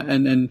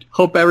 And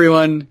hope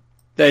everyone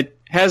that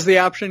has the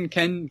option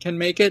can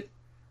make it.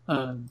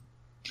 And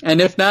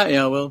if not,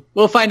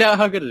 we'll find out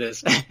how good it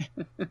is.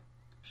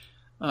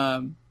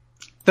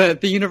 The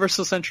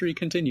Universal Century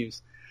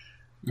continues.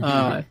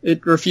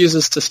 It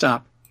refuses to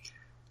stop.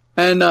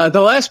 And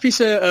the last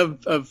piece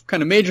of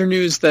kind of major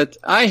news that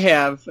I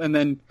have, and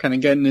then kind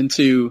of getting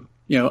into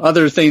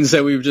other things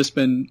that we've just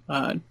been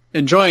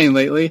enjoying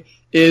lately,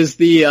 is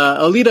the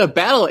Alita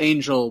Battle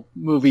Angel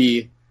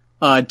movie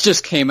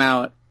just came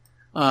out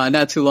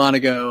not too long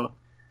ago.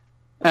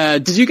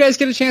 Did you guys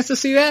get a chance to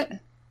see that?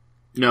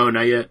 No,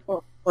 not yet.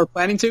 Or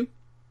planning to?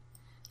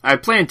 I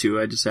plan to.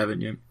 I just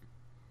haven't yet.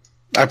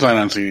 I plan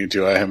on seeing it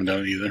too. I haven't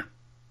done it either.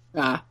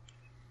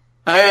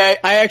 I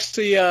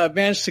actually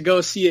managed to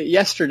go see it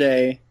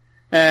yesterday,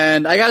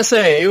 and I gotta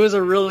say, it was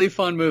a really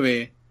fun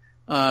movie.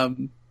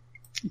 Kind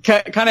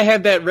of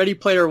had that Ready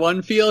Player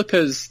One feel,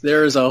 because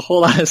there's a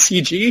whole lot of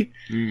CG.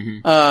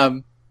 Mm-hmm.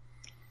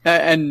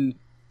 And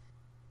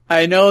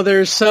I know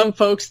there's some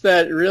folks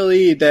that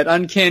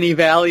Uncanny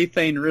Valley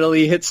thing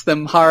really hits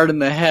them hard in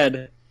the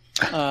head.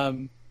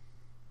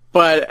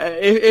 But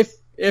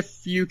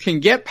if you can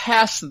get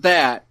past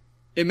that,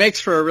 it makes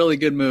for a really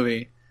good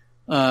movie.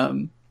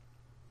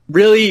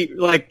 Really,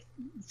 like,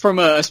 from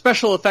a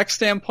special effects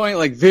standpoint,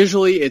 like,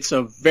 visually, it's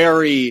a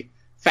very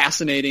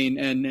fascinating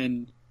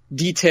and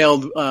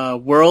detailed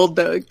world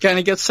that kind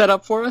of gets set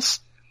up for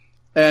us.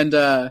 And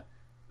the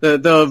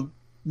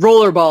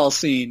rollerball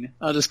scene,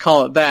 I'll just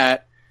call it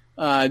that,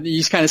 you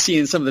just kind of see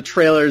in some of the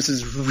trailers,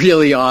 is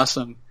really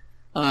awesome.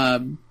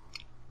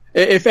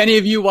 If any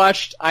of you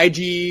watched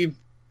IGPX,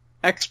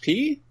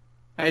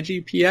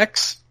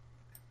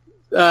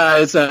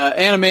 it's an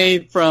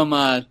anime from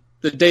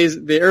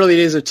the early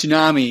days of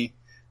Toonami.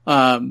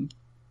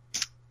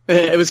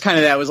 It was kind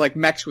of that. It was like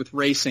mechs with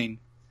racing.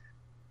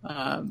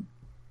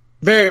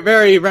 Very,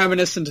 very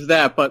reminiscent of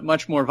that, but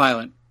much more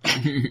violent.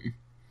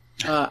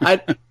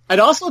 I'd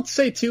also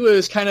say too, it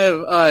was kind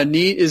of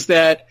neat, is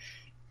that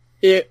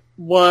it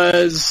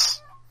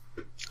was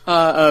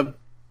a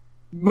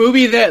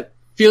movie that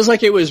feels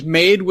like it was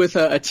made with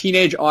a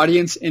teenage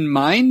audience in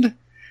mind,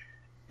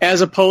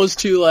 as opposed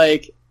to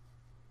like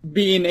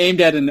being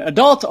aimed at an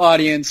adult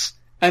audience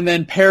and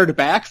then pared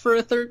back for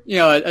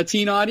a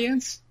teen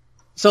audience.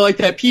 So like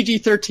that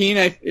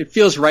PG-13, it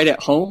feels right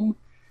at home.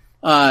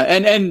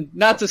 And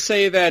not to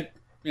say that,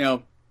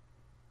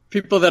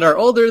 people that are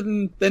older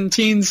than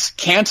teens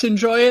can't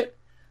enjoy it,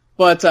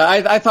 but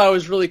I thought it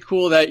was really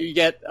cool that you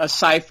get a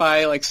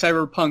sci-fi, like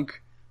cyberpunk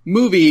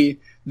movie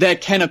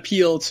that can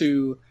appeal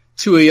to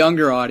a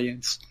younger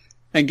audience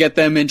and get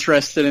them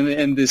interested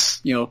in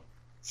this,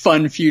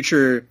 fun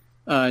future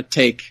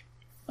take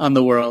on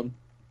the world.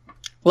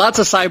 Lots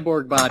of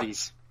cyborg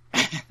bodies.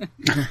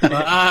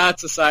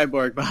 Lots of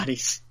cyborg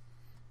bodies.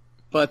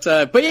 But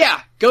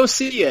yeah, go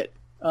see it.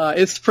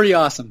 It's pretty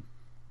awesome.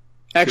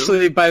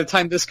 Actually, by the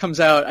time this comes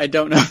out, I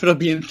don't know if it'll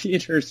be in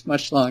theaters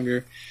much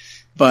longer,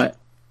 but...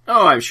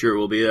 Oh, I'm sure it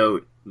will be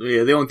out.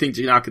 Yeah, the only thing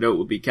to knock it out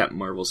will be Captain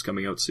Marvel's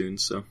coming out soon,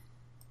 so...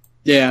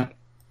 Yeah.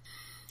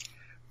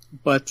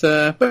 But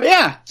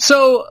yeah,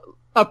 so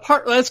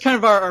that's kind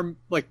of our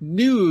like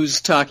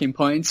news talking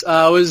points.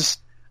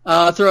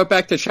 Throw it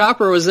back to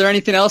Chopper. Was there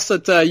anything else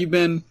that you've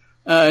been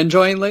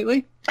enjoying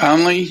lately?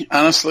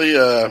 Honestly,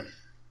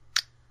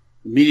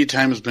 media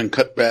time has been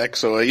cut back,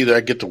 so either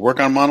I get to work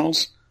on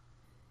models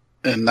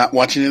and not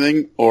watch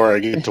anything, or I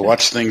get to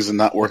watch things and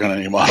not work on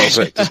any models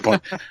at this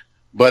point.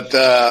 But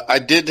I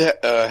did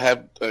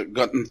have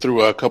gotten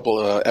through a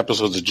couple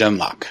episodes of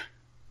Genlock.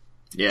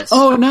 Yes.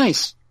 Oh,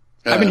 nice.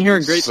 I've been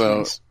hearing great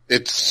things.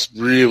 It's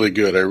really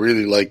good. I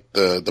really like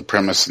the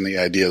premise and the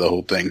idea of the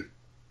whole thing.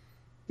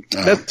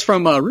 That's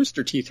from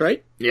Rooster Teeth,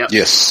 right? Yeah.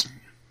 Yes.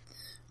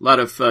 A lot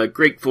of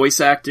great voice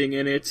acting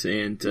in it,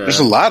 and there's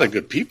a lot of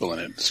good people in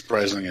it,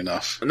 surprisingly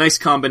enough. A nice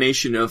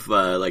combination of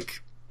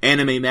like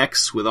anime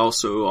mechs with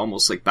also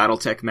almost like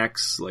BattleTech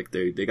mechs. Like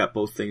they got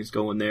both things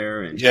going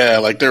there. And yeah,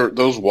 like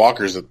those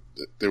walkers that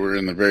they were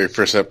in the very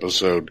first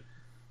episode.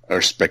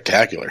 are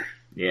spectacular.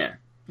 Yeah.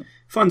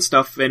 Fun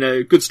stuff, and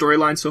a good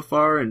storyline so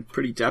far, and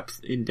pretty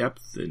in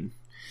depth, and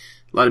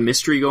a lot of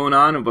mystery going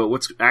on about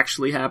what's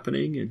actually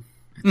happening, and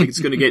I think it's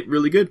going to get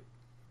really good.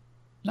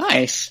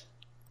 Nice.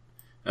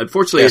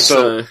 Unfortunately,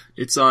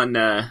 it's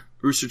on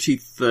Rooster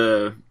Teeth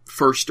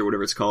First or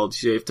whatever it's called.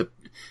 So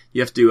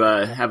you have to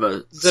have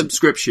a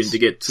subscription to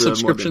get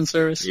subscription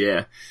service.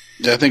 Yeah.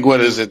 I think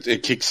what is it?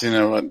 It kicks in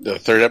the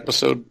third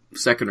episode,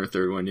 second or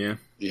third one. Yeah.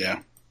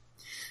 Yeah.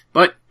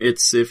 But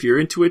if you're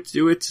into it,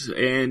 do it,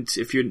 and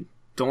if you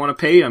don't want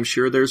to pay, I'm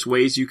sure there's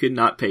ways you can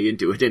not pay and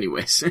do it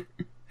anyways.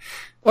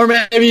 Or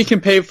maybe you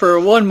can pay for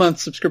a 1-month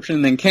subscription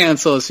and then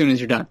cancel as soon as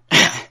you're done.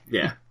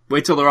 Yeah.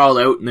 Wait till they're all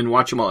out and then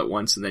watch them all at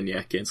once and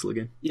then, cancel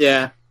again.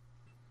 Yeah.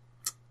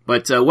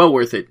 But, well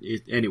worth it.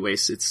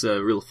 Anyways, it's,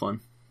 real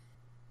fun.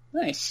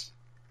 Nice.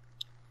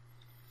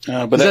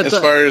 But as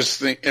far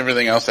as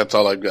everything else, that's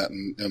all I've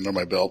gotten under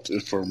my belt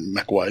for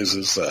mech-wise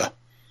is,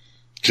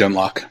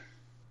 Genlock.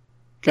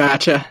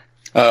 Gotcha.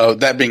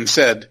 That being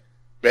said,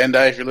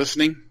 Bandai, if you're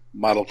listening,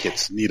 model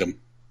kits, need them.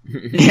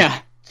 Yeah.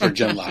 For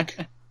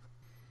Genlock.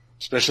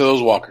 Especially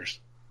those walkers.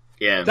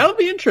 Yeah. That'll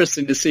be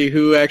interesting to see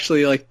who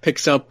actually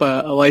picks up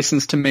a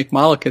license to make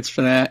model kits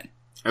for that.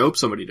 I hope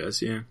somebody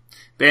does, yeah.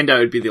 Bandai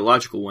would be the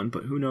logical one,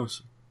 but who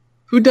knows?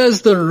 Who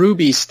does the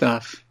Ruby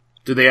stuff?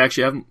 Do they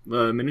actually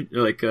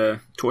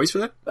have toys for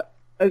that?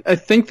 I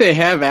think they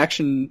have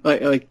action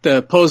like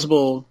the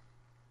posable.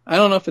 I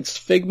don't know if it's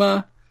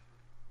Figma,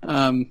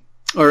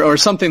 or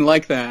something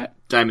like that.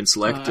 Diamond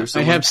Select or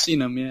something. I have seen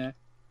them, yeah.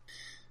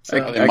 So,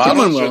 are they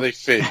models or are they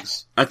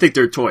figs? I think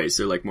they're toys.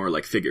 They're more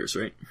like figures,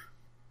 right?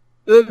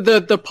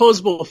 The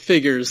posable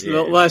figures,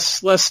 the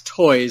less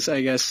toys,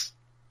 I guess.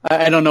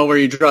 I don't know where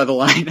you draw the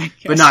line, I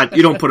guess. But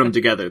you don't put them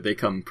together. They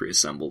come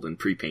pre-assembled and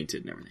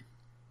pre-painted and everything.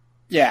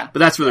 Yeah. But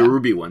that's for the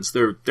Ruby ones.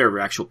 They're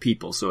actual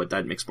people, so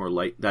that makes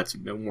that's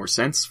more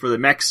sense. For the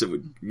mechs,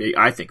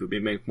 I think it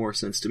would make more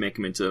sense to make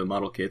them into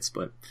model kits,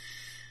 but.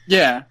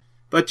 Yeah.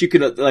 But you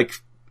could,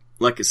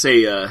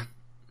 say,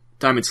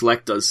 Diamond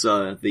Select does,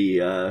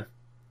 the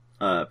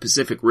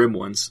Pacific Rim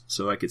ones,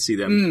 so I could see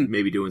them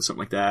maybe doing something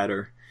like that,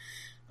 or,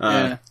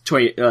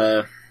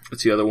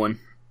 what's the other one?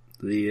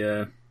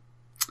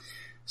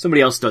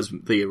 Somebody else does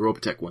the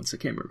Robotech ones. I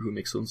can't remember who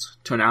makes those.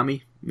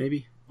 Toonami,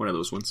 maybe? One of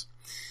those ones.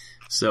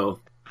 So,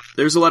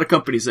 there's a lot of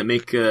companies that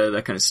make,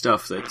 that kind of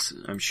stuff that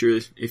I'm sure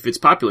if it's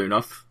popular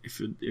enough,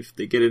 if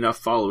they get enough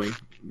following,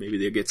 maybe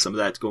they'll get some of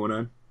that going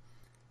on.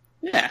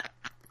 Yeah.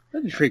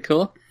 That'd be pretty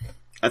cool.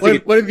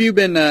 What have you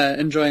been,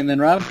 enjoying then,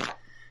 Rob?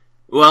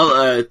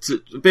 Well, it's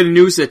a bit of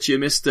news that you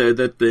missed,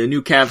 that the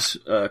new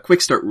Cavs,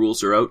 Quick Start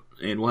rules are out,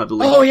 and we'll have the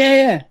link. Oh,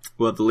 yeah.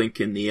 We'll have the link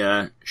in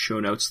the, show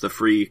notes, the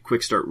free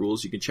Quick Start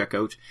rules you can check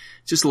out.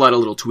 Just a lot of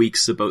little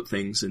tweaks about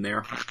things in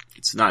there.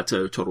 It's not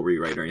a total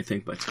rewrite or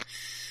anything, but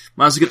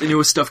might as well get the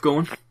newest stuff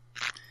going.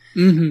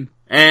 Mm-hmm.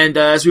 And,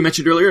 as we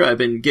mentioned earlier, I've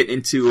been getting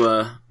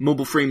into,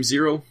 Mobile Frame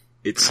Zero.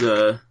 It's,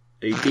 a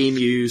game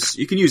you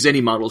can use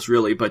any models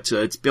really, but,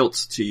 it's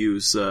built to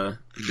use, the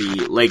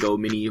Lego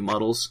mini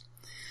models.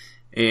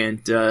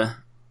 And, I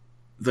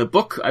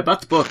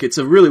bought the book. It's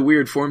a really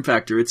weird form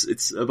factor.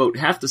 It's about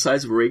half the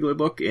size of a regular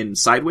book and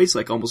sideways,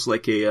 almost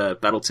like a,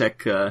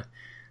 BattleTech,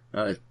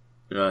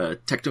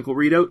 technical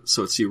readout.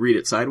 So you read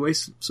it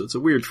sideways. So it's a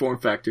weird form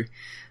factor,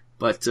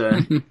 but,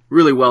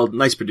 really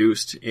nice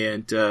produced.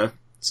 And, so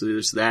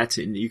there's that,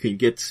 and you can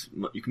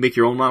make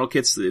your own model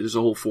kits. There's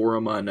a whole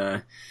forum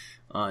on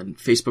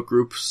Facebook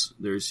groups.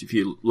 If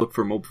you look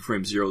for Mobile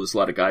Frame Zero, there's a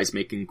lot of guys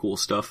making cool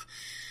stuff,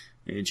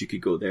 and you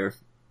could go there.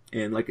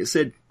 And like I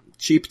said,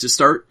 cheap to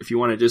start. If you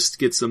want to just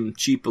get some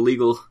cheap,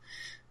 illegal,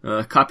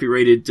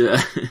 copyrighted,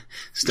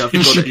 stuff,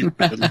 go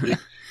to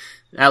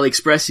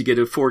AliExpress. You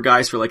get 4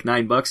 guys for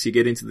 $9. You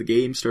get into the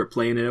game, start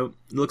playing it out.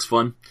 It looks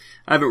fun.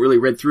 I haven't really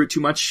read through it too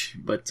much,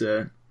 but,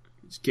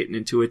 just getting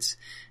into it.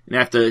 And I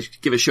have to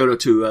give a shout out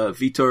to,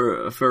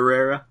 Vitor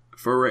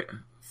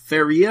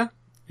Feria,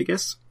 I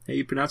guess. How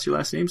you pronounce your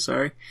last name?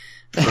 Sorry.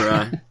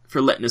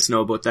 For letting us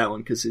know about that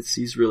one, cause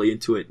he's really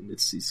into it, and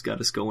he's got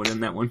us going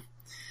in that one.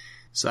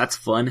 So that's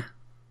fun.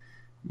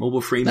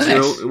 Mobile Frame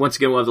Zero. Once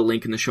again, we'll have the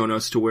link in the show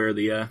notes to where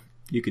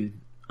you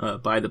can,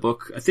 buy the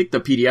book. I think the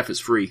PDF is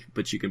free,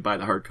 but you can buy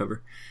the hardcover.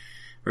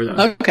 Or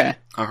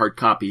a hard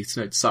copy. It's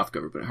not a soft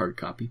cover, but a hard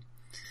copy.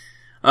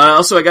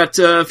 Also I got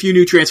a few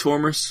new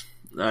Transformers.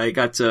 I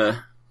got, the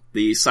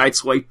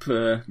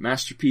Sideswipe,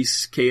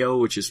 Masterpiece KO,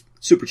 which is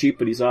super cheap,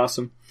 but he's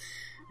awesome.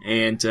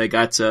 And I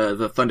got,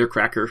 the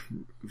Thundercracker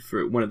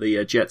for one of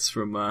the, jets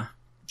from,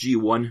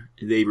 G1.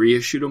 They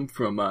reissued them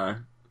from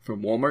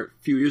Walmart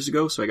a few years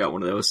ago, so I got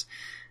one of those.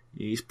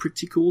 He's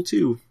pretty cool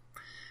too.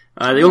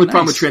 The only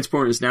problem with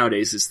Transformers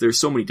nowadays is there's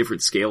so many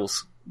different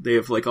scales. They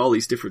have all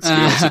these different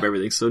scales of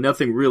everything, so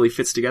nothing really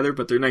fits together,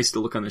 but they're nice to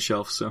look on the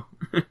shelf, so.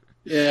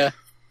 Yeah.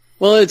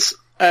 Well, it's,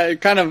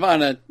 kind of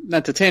on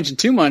not to tangent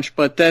too much,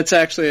 but that's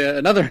actually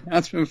another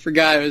announcement for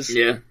guys.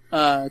 Yeah.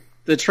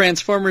 The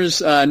Transformers,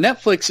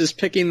 Netflix is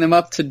picking them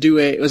up to do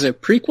was it a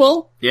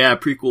prequel? Yeah,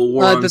 prequel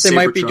War on that they Cybertron,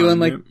 might be doing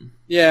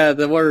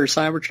the War of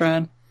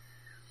Cybertron.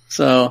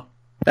 So,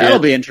 that'll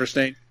be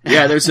interesting.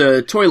 Yeah, there's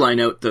a toy line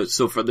out,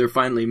 so they're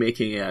finally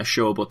making a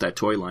show about that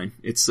toy line.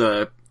 It's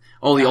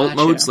all the alt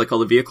modes, like all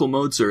the vehicle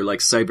modes, are like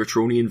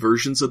Cybertronian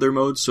versions of their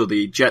modes. So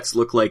the jets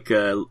look like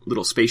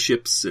little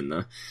spaceships, and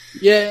and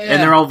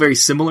they're all very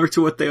similar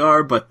to what they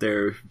are, but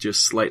they're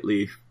just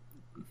slightly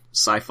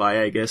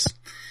sci-fi, I guess.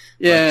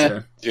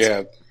 Yeah,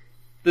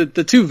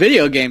 The 2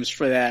 video games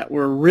for that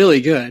were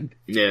really good.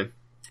 Yeah,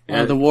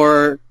 the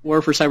War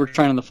for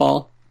Cybertron in the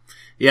fall.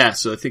 Yeah,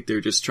 so I think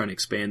they're just trying to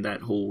expand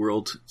that whole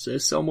world to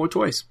sell more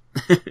toys.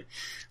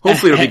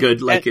 Hopefully it'll be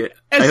good. Like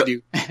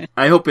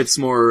I hope it's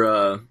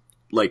more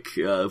like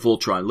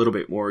Voltron, a little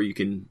bit more you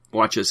can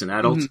watch as an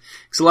adult.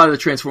 Because a lot of the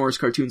Transformers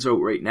cartoons out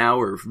right now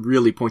are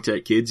really pointed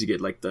at kids. You get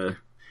like the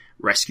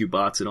Rescue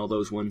Bots and all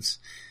those ones.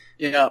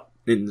 Yeah.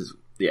 And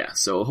yeah,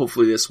 so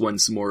hopefully this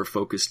one's more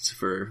focused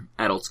for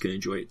adults can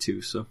enjoy it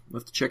too. So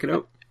we'll have to check it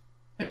out.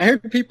 I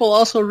heard people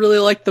also really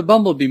like the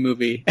Bumblebee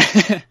movie.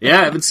 Yeah,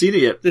 I haven't seen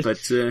it yet, but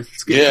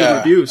it's getting good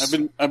reviews.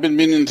 I've been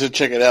meaning to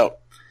check it out,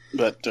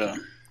 but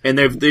and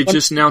they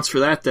just announced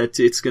for that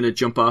it's going to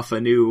jump off a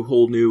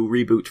whole new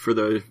reboot for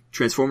the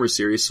Transformers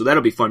series. So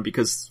that'll be fun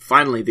because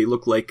finally they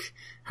look like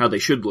how they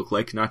should look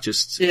like, not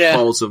just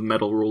balls of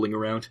metal rolling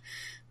around.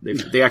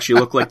 They actually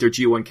look like their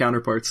G1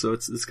 counterparts, so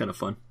it's kind of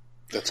fun.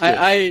 That's good.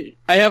 I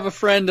have a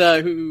friend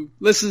who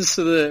watches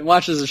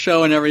the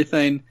show and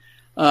everything.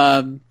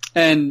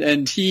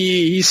 And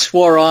he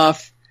swore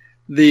off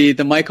the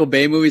Michael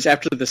Bay movies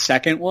after the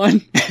second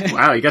one.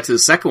 Wow, you got to the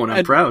second one.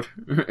 I'm proud.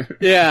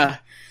 Yeah.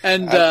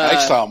 And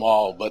I saw them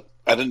all, but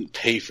I didn't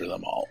pay for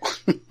them all.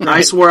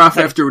 I swore off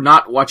after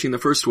not watching the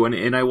first one,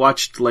 and I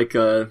watched like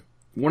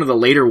one of the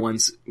later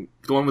ones,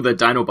 the one with the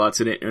Dinobots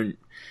in it, and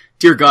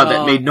dear God,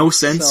 that made no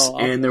sense. So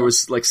and there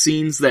was like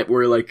scenes that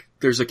were like,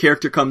 there's a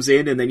character comes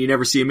in and then you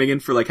never see him again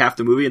for like half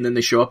the movie and then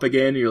they show up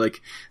again and you're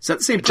like, is that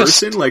the same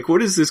person? Like,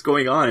 what is this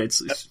going on?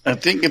 I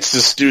think it's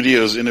the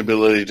studio's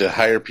inability to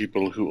hire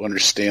people who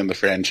understand the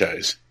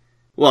franchise.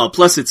 Well,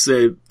 plus it's,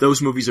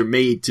 those movies are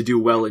made to do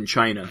well in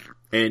China.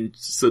 And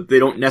so they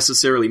don't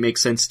necessarily make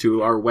sense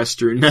to our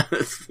Western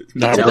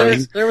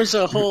mentality. There was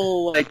a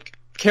whole like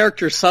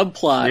character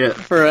subplot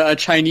for a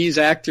Chinese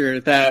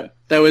actor that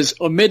was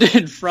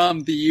omitted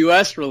from the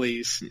U.S.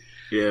 release.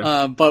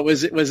 Yeah. But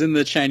was in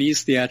the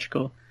Chinese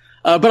theatrical.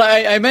 But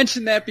I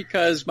mentioned that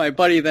because my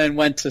buddy then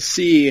went to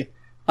see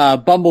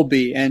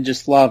Bumblebee and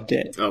just loved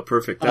it. Oh,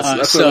 perfect. That's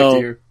what I like to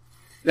hear.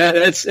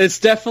 It's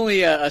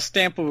definitely a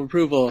stamp of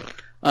approval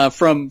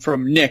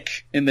from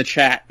Nick in the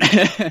chat.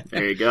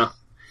 There you go.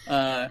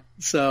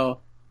 So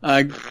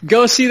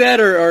go see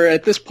that, or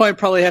at this point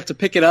probably have to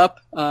pick it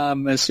up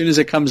as soon as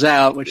it comes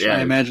out, which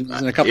I imagine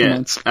is in a couple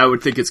months. I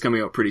would think it's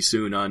coming out pretty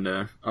soon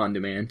on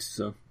demand.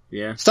 So.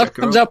 Yeah, stuff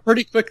comes out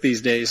pretty quick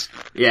these days.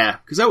 Yeah,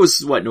 because that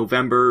was,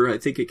 November, I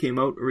think it came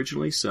out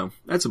originally, so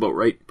that's about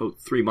right, about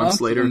 3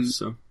 months later,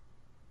 so.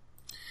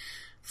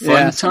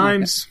 Fun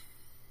times.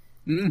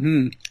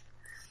 Mm-hmm.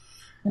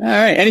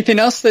 Alright, anything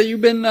else that you've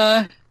been,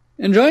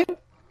 enjoying?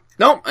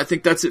 No, I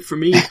think that's it for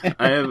me.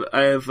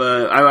 I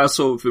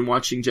also have been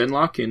watching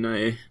Genlock, and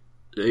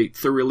I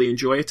thoroughly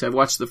enjoy it. I've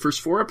watched the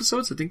first 4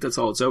 episodes, I think that's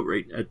all it's out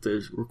right at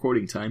the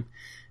recording time.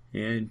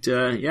 And,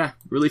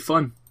 really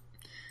fun.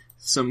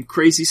 Some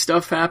crazy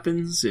stuff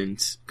happens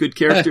and good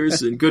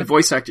characters and good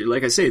voice actors.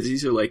 Like I say,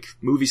 these are like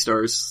movie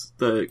stars.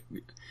 The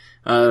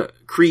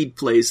Creed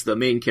plays the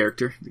main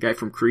character, the guy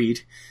from Creed,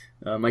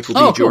 Michael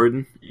B.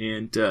 Jordan. Cool.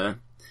 And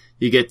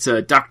you get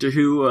Doctor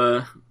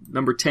Who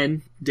number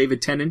 10,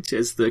 David Tennant,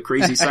 as the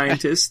crazy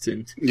scientist.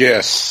 And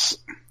yes.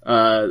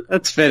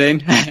 That's fitting.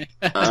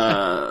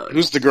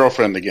 Who's the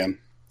girlfriend again?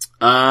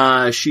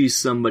 She's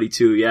somebody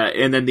too, yeah.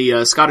 And then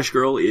the Scottish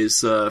girl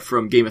is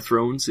from Game of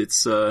Thrones.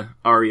 It's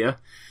Arya.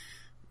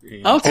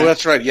 Okay. Oh,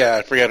 that's right. Yeah,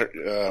 I forgot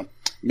her.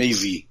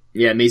 Maisie.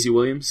 Yeah, Maisie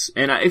Williams.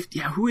 And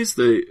who is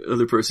the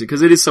other person?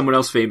 Because it is someone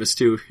else famous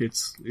too.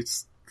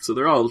 So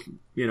they're all,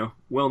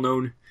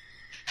 well-known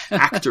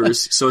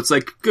actors. So it's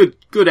like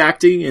good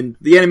acting, and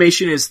the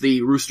animation is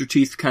the Rooster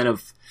Teeth kind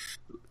of.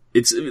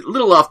 It's a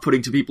little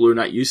off-putting to people who are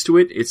not used to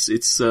it. It's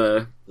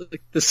like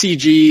the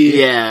CG.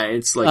 Yeah,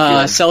 it's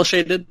like cell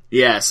shaded.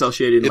 Yeah, cell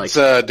shaded. It's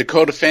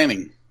Dakota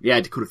Fanning. Yeah,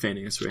 Dakota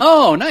Fanning. That's right.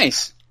 Oh,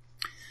 nice.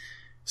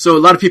 So a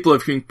lot of people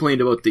have complained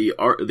about the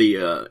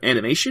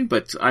animation,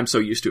 but I'm so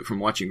used to it from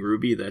watching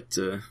Ruby that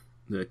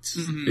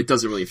it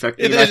doesn't really affect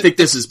me. I think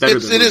this is better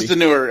than Ruby. It is the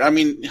newer. I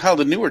mean, how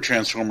the newer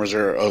Transformers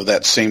are of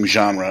that same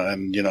genre,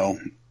 and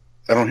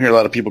I don't hear a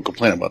lot of people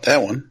complain about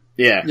that one.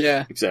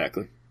 Yeah,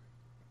 exactly.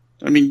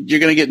 I mean, you're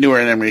going to get newer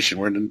animation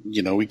where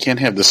we can't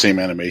have the same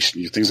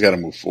animation. Things got to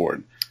move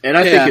forward. And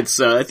I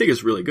think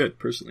it's really good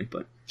personally,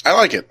 but I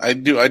like it. I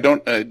do. I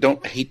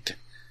don't hate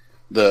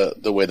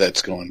the way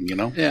that's going,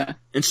 Yeah.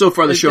 And so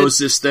far the show is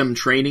just them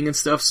training and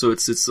stuff, so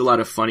it's a lot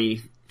of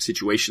funny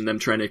situation, them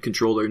trying to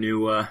control their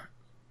new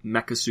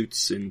mecha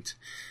suits and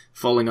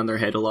falling on their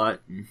head a lot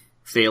and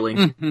failing.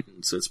 Mm-hmm.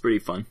 So it's pretty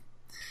fun.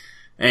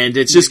 And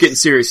it's just getting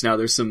serious now.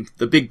 There's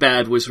the big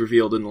bad was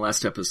revealed in the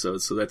last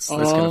episode, so that's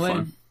kind of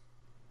fun.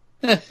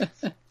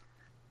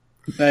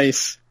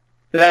 Nice.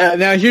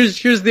 Now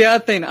here's the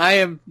odd thing. I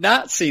have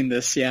not seen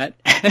this yet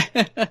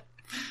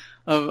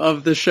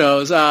of the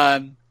shows. Yeah,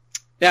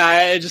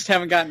 I just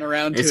haven't gotten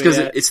around to it. It's because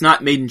it's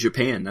not made in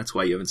Japan. That's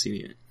why you haven't seen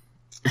it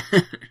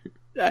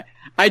yet.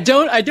 I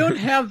don't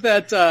have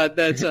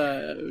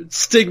that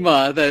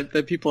stigma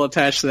that people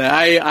attach to that.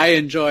 I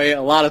enjoy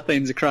a lot of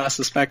things across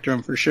the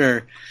spectrum for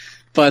sure,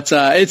 but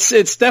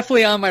it's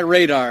definitely on my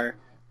radar.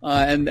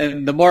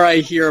 And the more I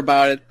hear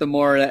about it, the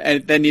more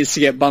that needs to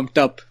get bumped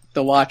up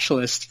the watch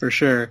list for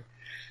sure.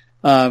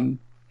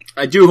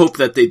 I do hope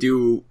that they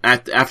do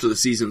after the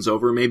season's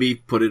over, maybe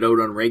put it out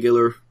on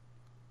regular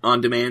on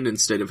demand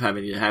instead of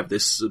having to have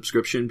this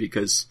subscription,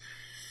 because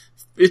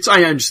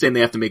I understand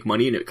they have to make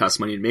money and it costs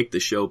money to make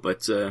this show,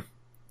 but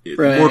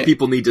more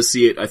people need to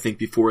see it, I think,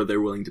 before they're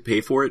willing to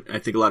pay for it. I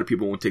think a lot of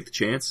people won't take the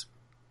chance.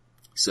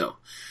 So,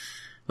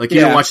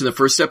 even watching the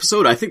first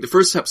episode, I think the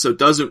first episode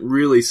doesn't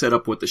really set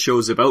up what the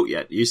show's about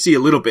yet. You see a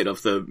little bit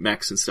of the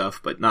mechs and stuff,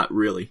 but not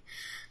really.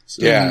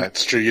 So, yeah,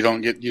 it's true. You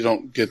don't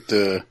get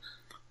the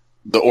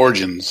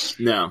origins.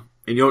 No.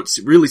 And you don't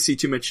really see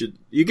too much.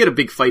 You get a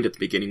big fight at the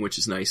beginning, which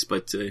is nice,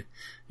 but,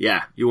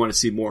 you want to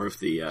see more of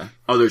the,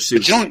 other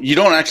suits. But you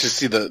don't actually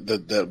see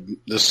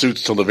the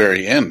suits till the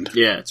very end.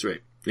 Yeah, that's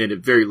right.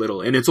 And very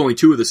little. And it's only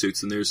 2 of the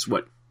suits, and there's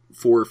 4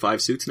 or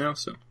 5 suits now,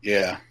 so.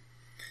 Yeah.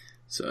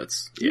 So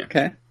it's, yeah.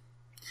 Okay.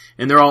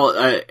 And they're all,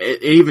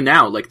 even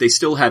now, they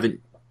still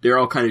they're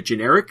all kind of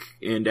generic,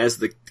 and as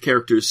the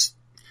characters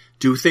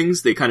do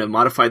things, they kind of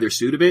modify their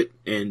suit a bit,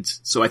 and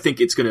so I think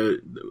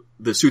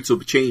the suits will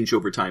change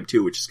over time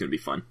too, which is gonna be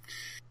fun.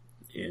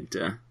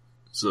 And,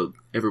 so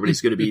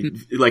everybody's gonna be,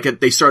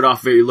 they start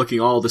off looking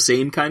all the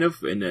same kind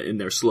of, and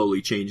they're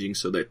slowly changing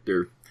so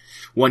that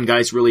one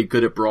guy's really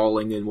good at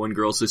brawling, and one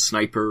girl's a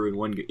sniper, and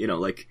one,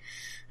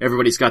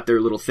 everybody's got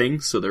their little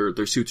thing, so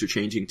their suits are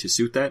changing to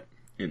suit that,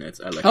 and I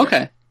like that.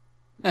 Okay.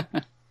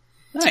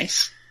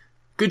 Nice.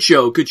 Good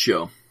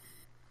show.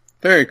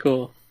 Very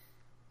cool.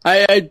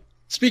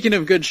 Speaking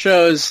of good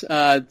shows,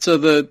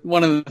 so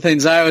one of the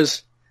things I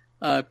was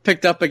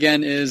picked up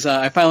again is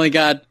I finally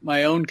got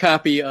my own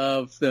copy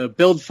of the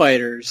Build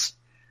Fighters.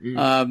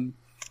 And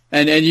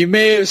you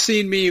may have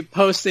seen me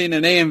posting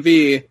an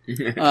AMV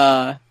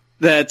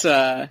that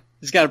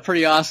has got a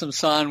pretty awesome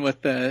song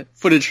with the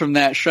footage from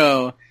that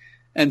show.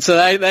 And so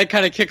that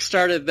kind of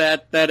kickstarted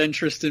that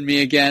interest in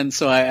me again.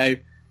 So I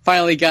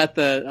finally got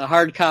a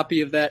hard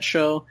copy of that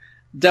show.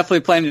 Definitely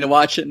planning to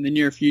watch it in the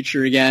near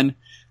future again.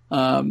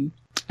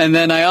 And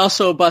then I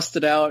also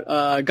busted out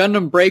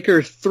Gundam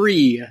Breaker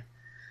 3,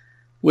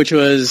 which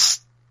was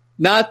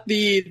not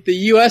the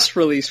US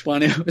release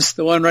one. It was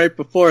the one right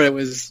before. It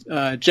was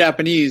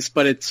Japanese,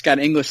 but it's got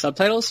English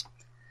subtitles.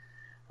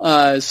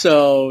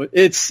 So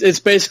it's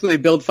basically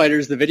Build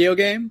Fighters the video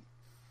game.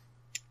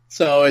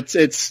 So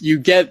you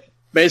get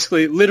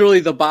basically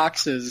literally the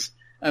boxes,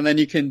 and then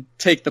you can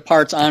take the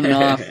parts on and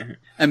off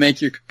and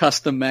make your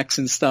custom mechs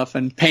and stuff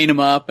and paint them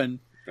up and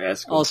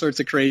all sorts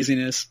of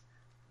craziness.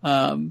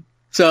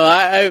 So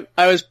I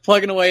was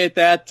plugging away at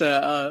that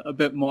a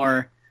bit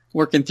more,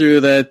 working through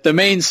the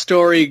main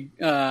story,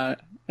 at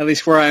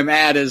least where I'm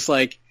at, is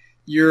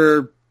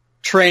you're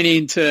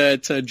training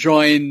to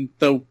join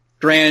the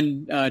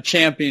grand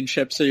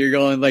championship, so you're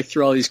going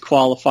through all these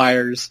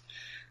qualifiers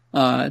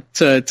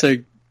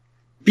to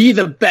be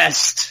the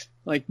best,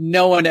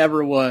 no one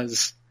ever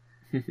was,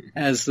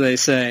 as they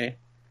say.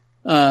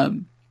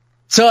 So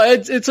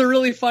it's a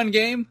really fun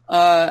game.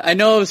 I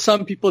know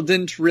some people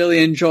didn't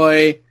really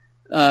enjoy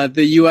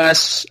the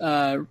US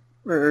or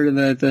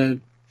the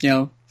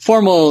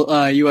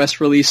formal US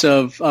release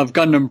of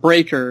Gundam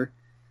Breaker.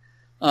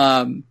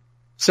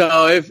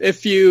 So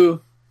if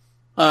you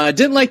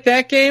didn't like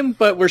that game,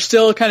 but were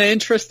still kind of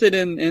interested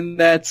in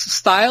that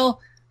style,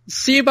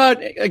 see about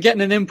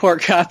getting an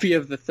import copy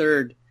of the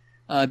third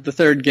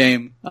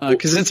game,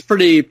 because it's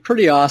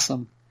pretty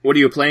awesome. What are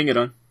you playing it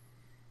on?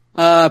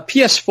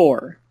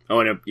 PS4. Oh,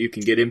 and you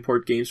can get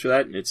import games for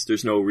that, and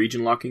there's no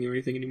region locking or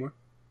anything anymore?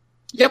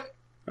 Yep.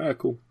 Ah,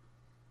 cool.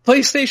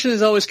 PlayStation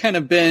has always kind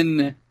of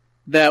been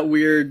that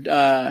weird,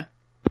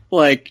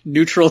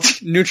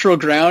 neutral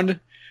ground,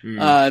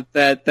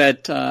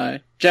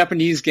 that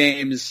Japanese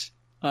games,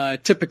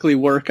 typically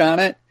work on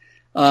it.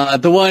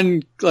 The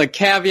one,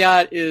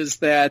 caveat is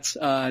that,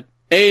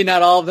 A,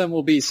 not all of them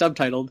will be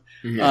subtitled,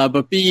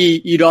 but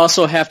B, you'd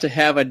also have to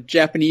have a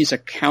Japanese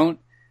account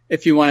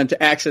if you wanted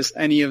to access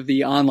any of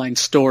the online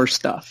store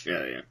stuff.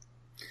 Yeah.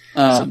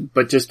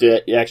 But just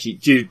to actually,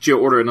 did you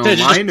order it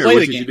online, or what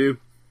did you do?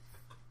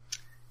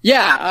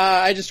 Yeah,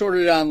 I just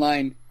ordered it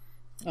online.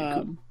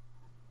 Cool.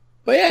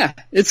 But yeah,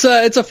 it's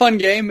a fun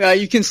game.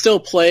 You can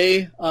still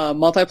play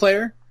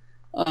multiplayer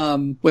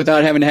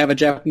without having to have a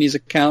Japanese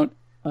account.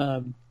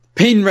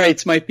 Pain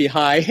rates might be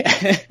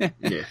high.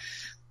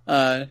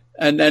 Yeah.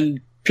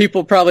 And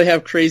people probably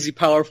have crazy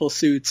powerful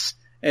suits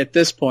at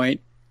this point,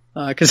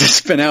 because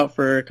it's been out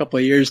for a couple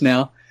of years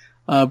now.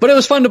 But it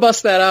was fun to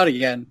bust that out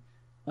again.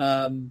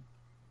 And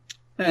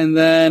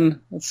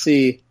then, let's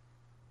see.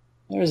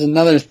 There's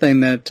another thing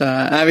that,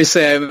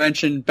 obviously I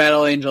mentioned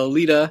Battle Angel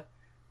Alita,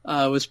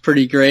 was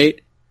pretty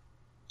great.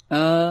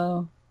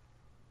 Man,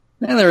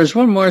 there was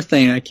one more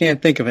thing. I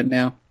can't think of it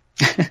now.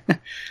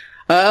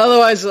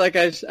 Otherwise, like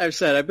I've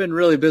said, I've been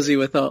really busy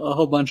with a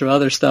whole bunch of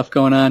other stuff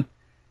going on.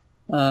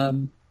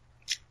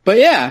 But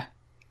yeah,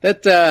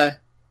 that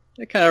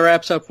kind of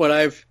wraps up what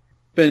I've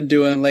been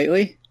doing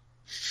lately.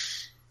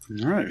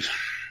 All right.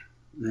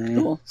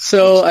 Cool.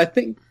 So I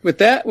think with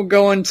that, we'll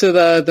go into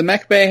the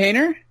Mech Bay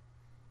Hanger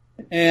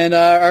and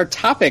our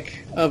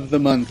topic of the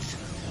month.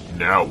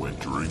 Now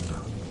entering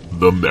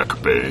the Mech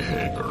Bay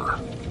Hanger.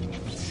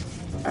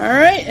 All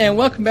right, and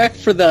welcome back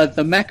for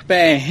the Mech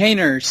Bay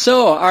Hanger.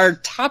 So our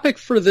topic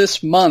for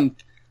this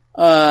month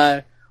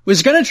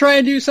was going to try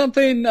and do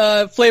something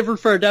flavored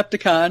for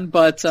Adepticon,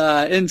 but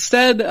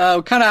instead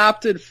kind of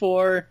opted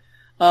for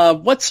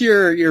what's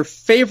your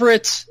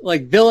favorite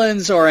like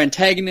villains or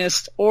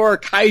antagonists or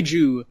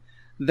kaiju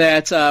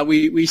that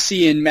we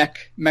see in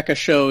mecha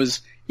shows,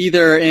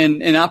 either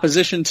in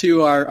opposition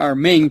to our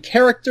main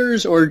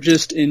characters or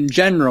just in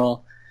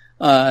general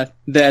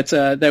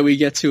that we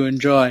get to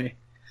enjoy.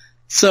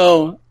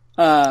 So,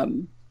 I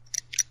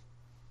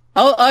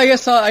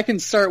guess I can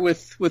start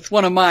with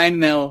one of mine,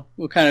 and then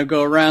we'll kind of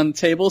go around the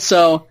table.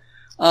 So,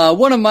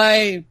 one of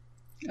my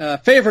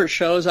favorite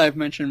shows I've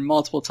mentioned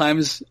multiple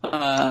times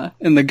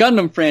in the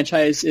Gundam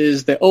franchise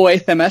is the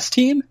 08th MS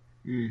team.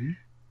 Mm-hmm.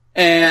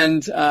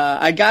 And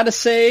I gotta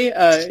say,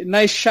 a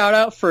nice shout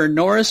out for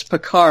Norris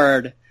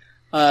Picard,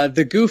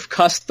 the Goof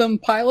Custom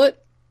pilot,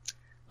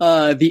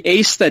 the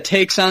ace that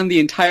takes on the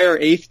entire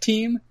 8th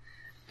team,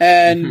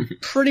 and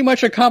pretty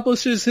much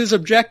accomplishes his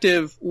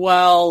objective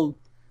while,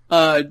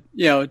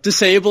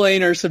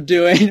 disabling or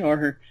subduing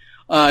or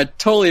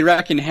totally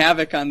wreaking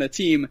havoc on the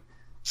team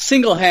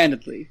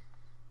single-handedly.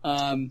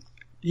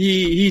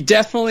 He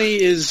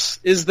definitely is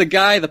the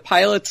guy, the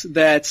pilot,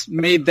 that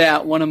made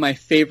that one of my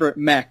favorite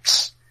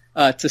mechs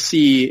to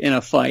see in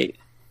a fight.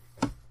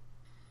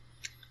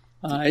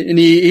 And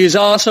he's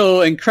also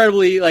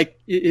incredibly, like,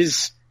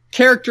 his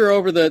character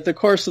over the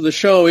course of the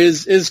show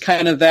is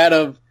kind of that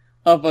of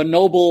a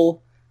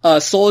noble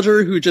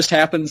soldier who just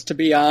happens to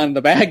be on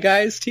the bad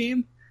guys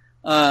team.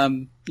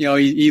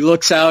 He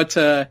looks out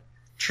to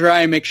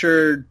try and make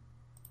sure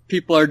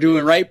people are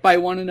doing right by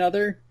one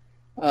another.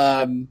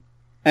 And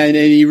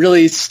he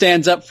really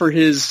stands up for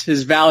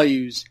his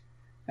values.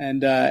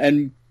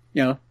 And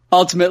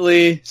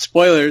ultimately,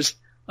 spoilers,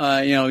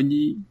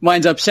 he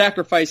winds up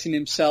sacrificing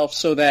himself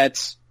so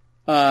that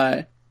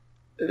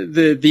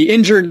the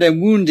injured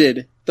and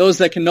wounded, those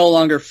that can no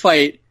longer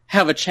fight,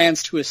 have a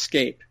chance to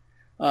escape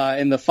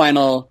in the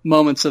final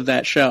moments of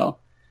that show.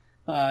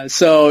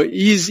 So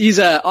he's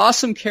an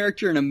awesome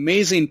character, an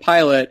amazing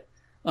pilot,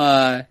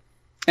 and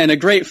a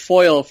great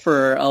foil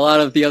for a lot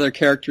of the other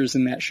characters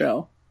in that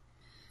show.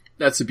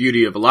 That's the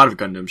beauty of a lot of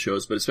Gundam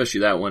shows, but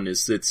especially that one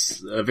is it's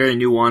very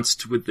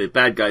nuanced, with the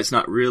bad guys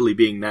not really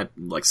being that,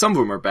 like, some of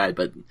them are bad,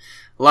 but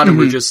a lot of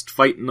them are just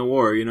fighting the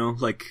war,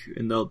 and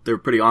they're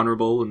pretty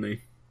honorable, and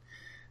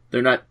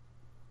they're not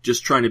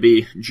just trying to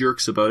be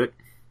jerks about it.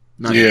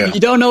 You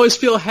don't always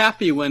feel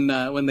happy when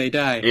they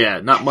die. Yeah,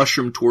 not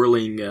mushroom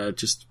twirling,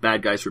 just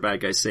bad guys for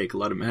bad guys' sake. A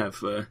lot of them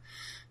have,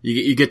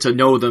 you get to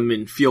know them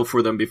and feel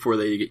for them before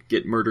they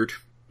get murdered.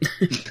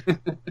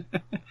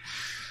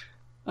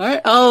 All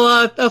right,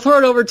 I'll throw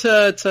it over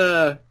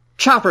to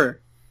Chopper.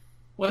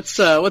 What's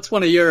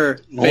one of your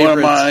favorites? One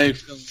of my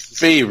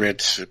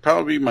favorites,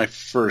 probably my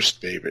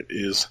first favorite,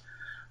 is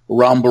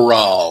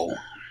Rambaral.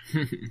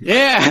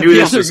 Yeah, I knew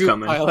this was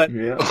coming. Pilot.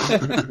 Yeah.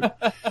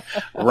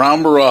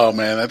 Rambaral,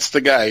 man, that's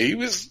the guy.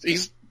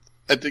 He's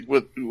I think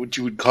what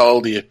you would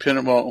call the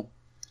epitome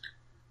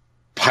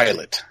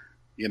pilot.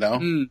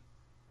 Kind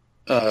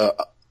of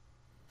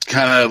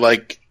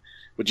like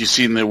what you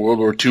see in the World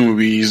War II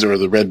movies or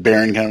the Red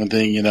Baron kind of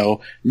thing,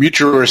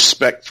 mutual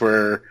respect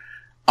for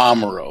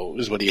Amuro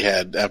is what he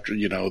had after,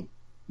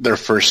 their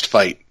first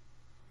fight.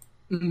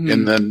 Mm-hmm.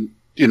 And then,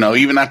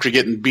 even after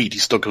getting beat, he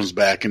still comes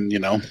back and,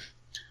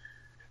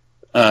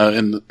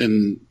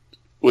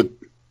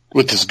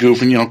 with his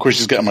goof. And, of course,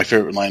 he's got my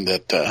favorite line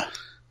that,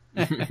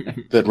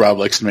 that Rob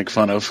likes to make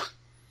fun of.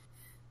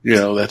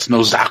 That's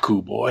no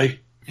Zaku, boy.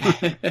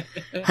 I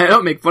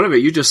don't make fun of it.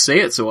 You just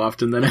say it so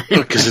often that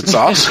because it's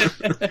awesome.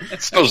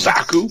 It's no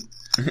Zaku.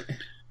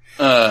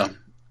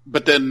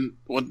 But then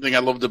one thing I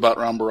loved about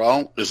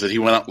Rambaral is that he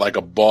went out like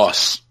a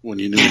boss when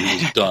he knew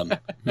he was done.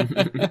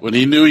 When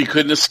he knew he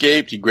couldn't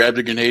escape, he grabbed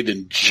a grenade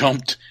and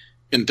jumped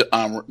into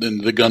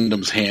the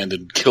Gundam's hand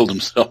and killed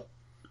himself.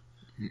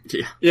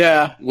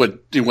 Yeah.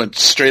 He went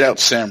straight out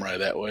samurai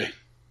that way.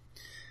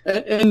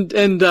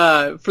 And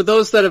for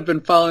those that have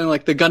been following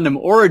like the Gundam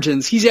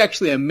Origins, he's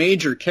actually a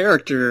major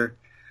character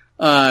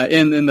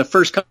in the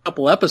first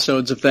couple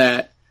episodes of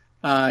that.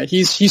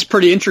 He's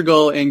pretty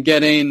integral in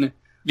getting.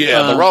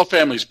 Yeah, the Raw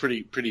family's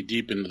pretty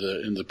deep in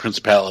the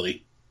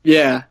Principality.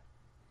 Yeah.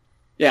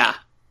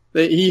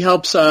 He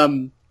helps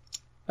Casvel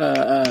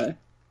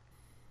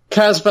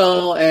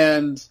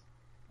and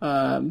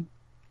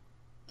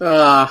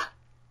Dozum?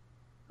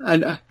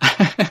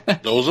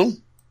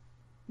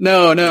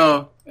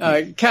 No.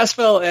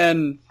 Casvel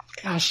and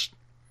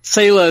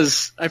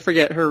Sayla's, I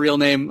forget her real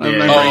name.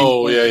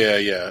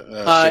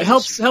 Yeah.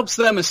 Helps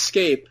them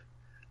escape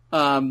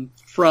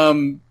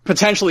from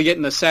potentially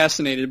getting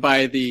assassinated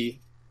by the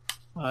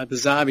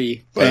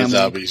Zabi family. By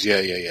the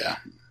Zabis,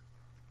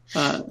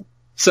 yeah.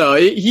 So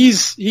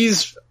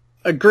he's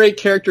a great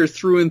character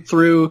through and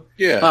through.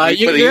 Yeah,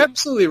 you're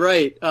absolutely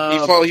right.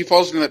 He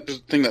falls in that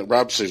thing that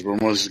Rob says, where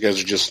most of these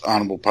guys are just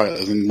honorable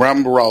pilots, and Rob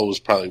Morale was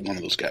probably one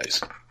of those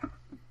guys.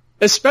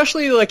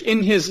 Especially like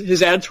in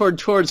his attitude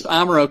towards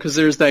Amuro, because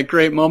there's that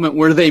great moment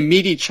where they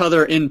meet each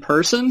other in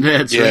person. Yeah,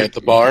 right. At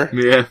the bar.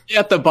 Yeah,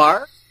 at the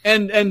bar,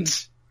 and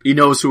he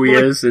knows who he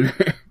is, and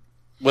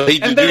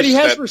then he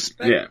has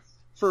respect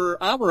for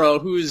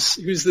Amuro, who's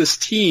this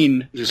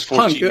teen, who's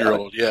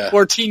 14-year-old,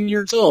 14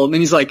 years old,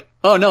 and he's like,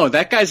 oh no,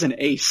 that guy's an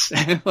ace.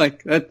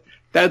 Like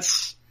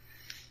that's.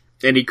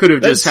 And he could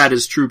have just had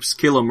his troops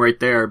kill him right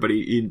there, but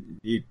he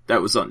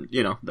that was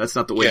that's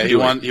not the way to do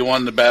it. He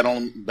won the battle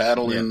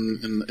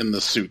in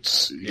the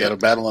suits. You got a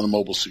battle in a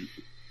mobile suit.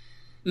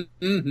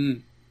 Mm-hmm.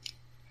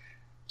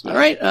 All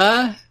right,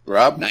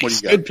 Rob, nice. What do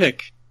you got? Good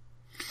pick.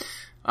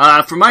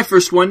 For my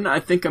first one, I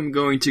think I'm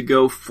going to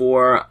go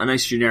for a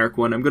nice generic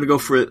one. I'm going to go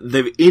for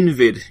the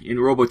Invid in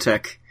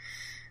Robotech.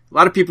 A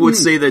lot of people would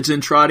say that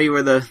Zentradi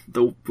were the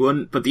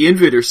one, but the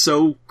Invid are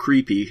so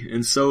creepy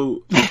and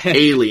so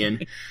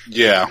alien.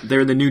 Yeah.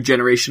 They're the new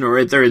generation,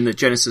 or they're in the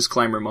Genesis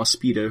Climber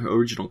Mospita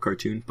original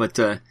cartoon. But,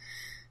 they're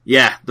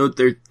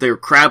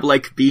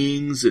crab-like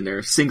beings, and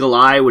they're single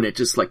eye when it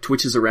just, like,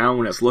 twitches around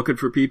when it's looking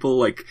for people.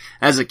 Like,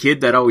 as a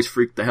kid, that always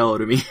freaked the hell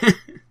out of me.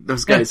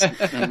 Those guys.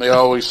 And they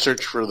always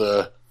search for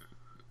the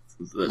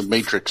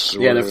Matrix.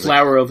 Or the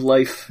flower of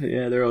life.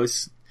 Yeah, they're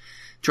always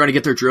trying to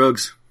get their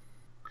drugs.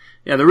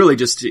 Yeah, they're really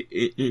just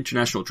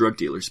international drug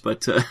dealers,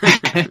 but,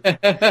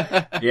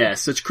 yeah,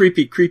 such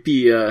creepy,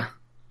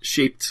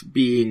 shaped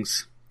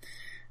beings.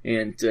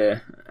 And,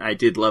 I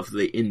did love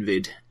the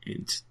Invid,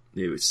 and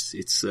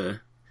it's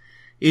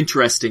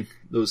interesting,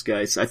 those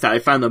guys. I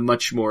found them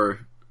much more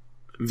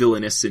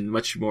villainous and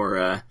much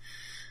more,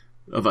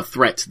 of a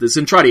threat. The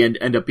Zentradi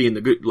end up being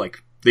the good,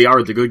 like, they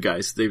are the good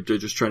guys. They're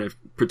just trying to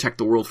protect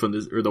the world from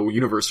the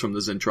universe from the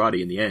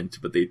Zentradi in the end,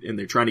 but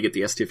they're trying to get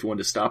the STF-1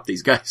 to stop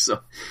these guys, so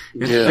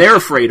if they're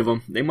afraid of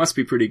them, they must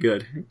be pretty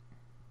good.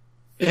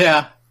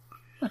 Yeah.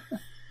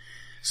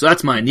 So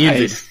that's mine, the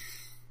Invid.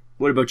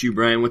 What about you,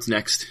 Brian? What's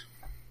next?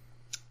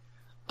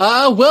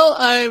 Well,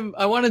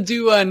 I want to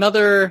do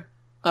another,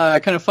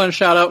 kind of fun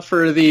shout out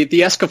for the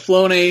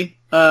Escaflowne,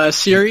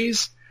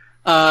 series.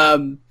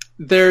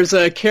 There's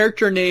a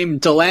character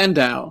named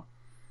Delandau,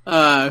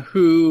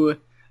 who,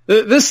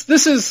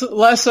 this is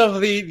less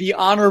of the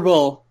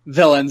honorable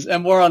villains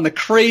and more on the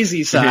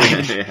crazy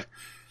side.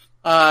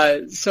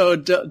 So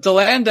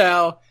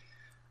Delandau,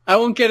 I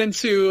won't get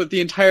into the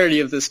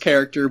entirety of this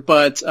character,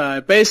 but,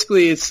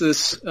 basically it's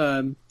this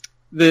kind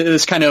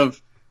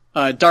of,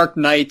 Dark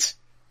Knight,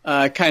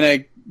 kind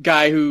of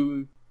guy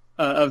who,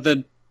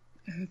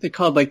 they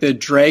called like the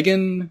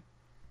Dragon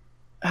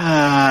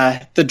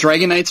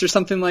Knights or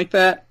something like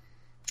that.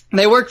 And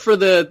they work for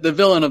the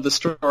villain of the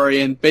story,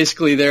 and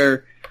basically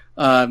they're,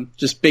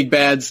 just big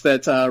bads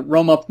that,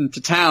 roam up into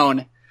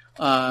town,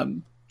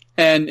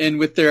 and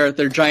with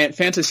their giant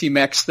fantasy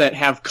mechs that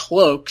have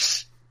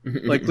cloaks,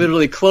 like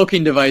literally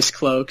cloaking device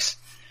cloaks,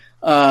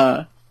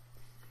 and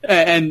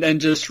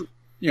just,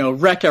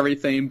 wreck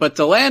everything. But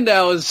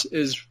Delandau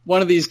is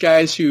one of these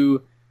guys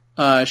who,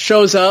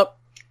 shows up,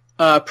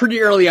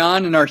 pretty early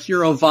on, and our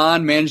hero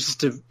Vaughn manages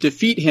to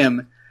defeat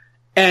him,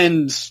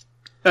 and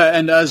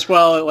as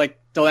well, like,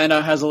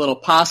 Delandau has a little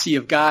posse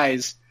of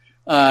guys,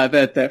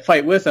 that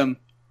fight with him.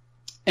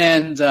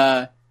 And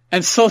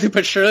slowly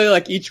but surely,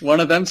 like, each one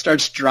of them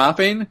starts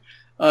dropping,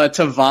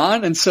 to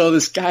Vaughn. And so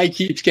this guy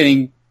keeps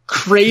getting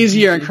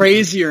crazier and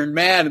crazier and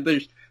mad.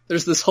 And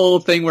there's this whole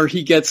thing where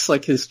he gets,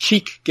 like, his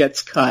cheek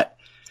gets cut.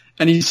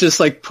 And he's just,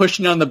 like,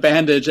 pushing on the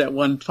bandage at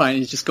one point.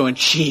 He's just going,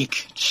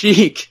 cheek.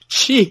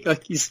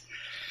 Like,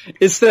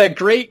 it's that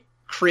great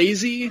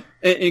crazy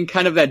in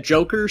kind of that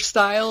Joker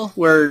style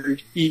where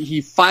he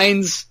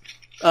finds,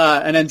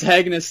 an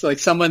antagonist, like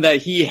someone that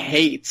he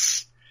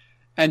hates,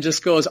 and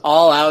just goes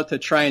all out to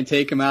try and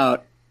take him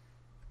out.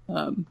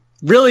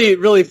 Really,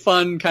 really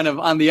fun, kind of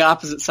on the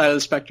opposite side of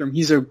the spectrum.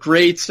 He's a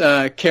great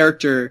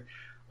character.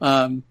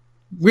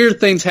 Weird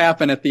things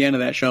happen at the end of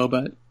that show,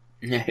 but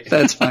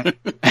that's fine.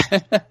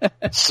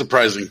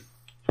 Surprising.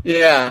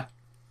 Yeah.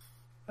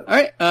 All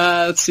right.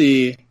 Let's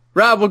see.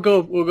 Rob, we'll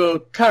go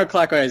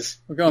counterclockwise.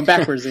 We're going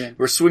backwards again.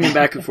 We're swinging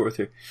back and forth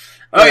here.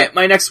 All right,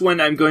 my next one,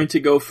 I'm going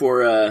to go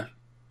for.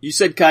 You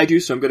said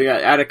kaiju, so I'm going to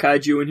add a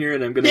kaiju in here,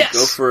 and I'm going to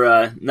go for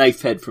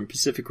Knifehead from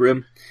Pacific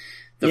Rim.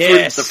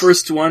 The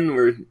first one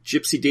where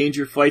Gypsy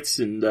Danger fights,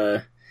 and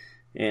well,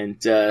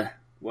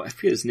 I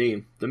forget his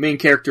name. The main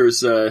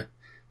character's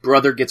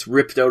brother gets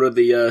ripped out of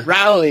the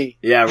Rowley.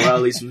 Yeah,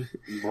 Rowley's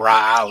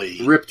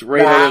Rowley ripped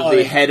right out of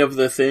the head of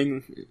the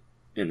thing,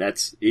 and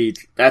that's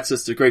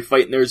just a great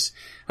fight. And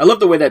I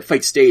love the way that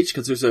fight's staged,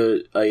 because there's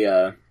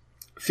a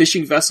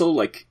fishing vessel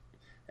like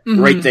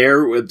right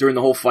there during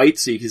the whole fight,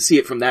 so you can see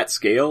it from that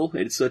scale.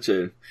 It's such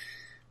a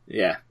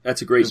Yeah,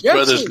 that's a great. His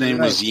brother's name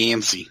was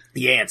Yancey.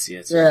 Yancey,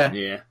 that's right.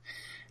 Yeah.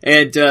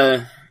 And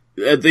I'll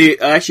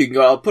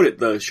put it in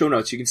the show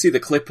notes. You can see the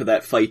clip of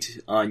that fight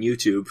on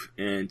YouTube,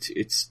 and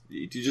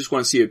you just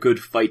want to see a good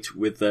fight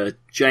with a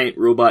giant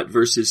robot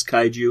versus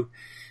kaiju.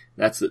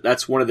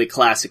 That's one of the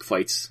classic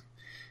fights.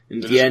 In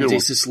the end,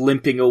 he's just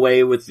limping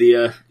away with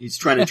he's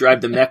trying to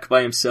drive the mech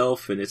by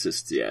himself, and it's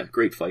just,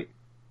 great fight.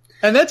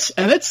 And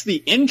that's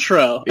the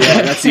intro.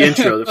 Yeah, that's the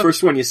intro. The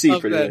first one you see,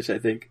 pretty much, I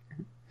think.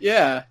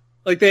 Yeah.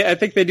 I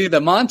think they do the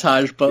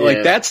montage,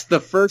 but that's the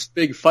first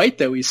big fight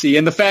that we see,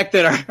 and the fact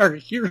that our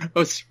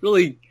heroes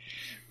really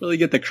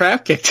get the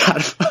crap kicked out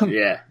of them.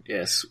 Yeah,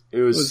 yes.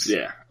 It was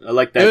I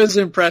like that. It was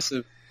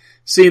impressive.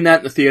 Seeing that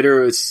in the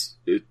theater,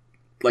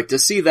 like, to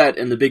see that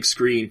in the big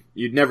screen,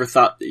 you'd never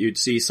thought that you'd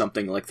see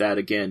something like that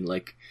again,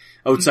 like,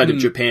 outside of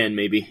Japan,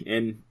 maybe.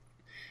 And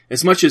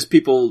as much as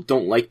people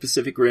don't like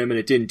Pacific Rim and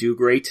it didn't do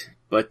great,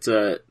 but,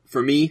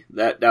 for me,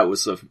 that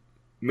was a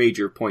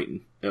major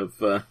point of,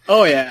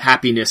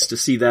 happiness to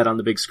see that on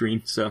the big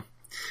screen. So,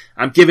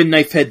 I'm giving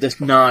Knifehead the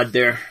nod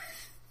there.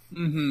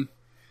 Mm-hmm.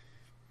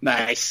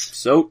 Nice.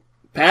 So,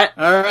 Pat?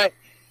 Alright.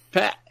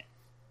 Pat.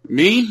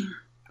 Me?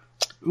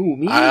 Ooh,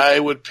 me? I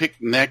would pick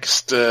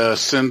next,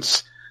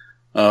 since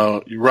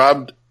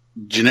Rob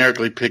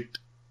generically picked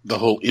the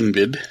whole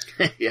Invid.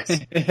 Yes.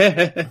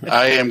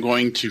 I am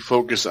going to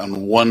focus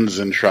on one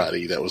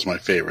Zentradi. That was my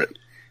favorite.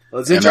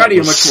 Well, Zentradi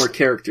are much more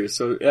characters,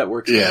 so that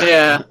works.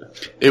 Yeah.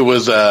 It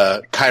was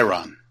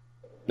Chiron.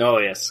 Oh,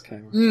 yes.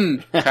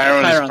 Chiron is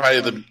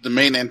probably the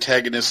main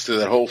antagonist to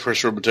that whole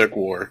first Robotech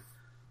War.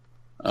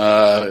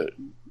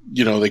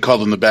 They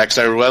called him the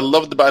backstabber. What I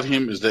loved about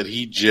him is that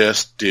he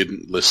just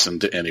didn't listen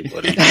to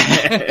anybody.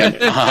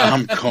 And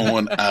I'm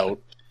going out.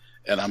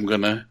 And I'm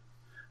gonna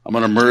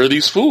murder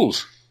these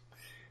fools.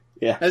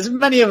 Yeah. As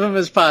many of them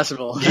as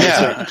possible.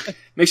 Yeah.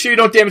 Make sure you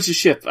don't damage the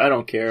ship. I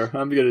don't care.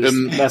 I'm gonna just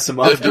mess them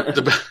up.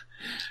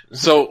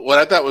 So what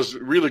I thought was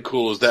really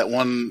cool is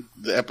the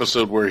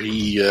episode where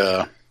he,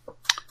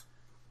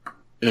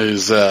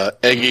 is,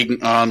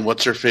 egging on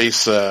what's her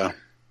face, Mira?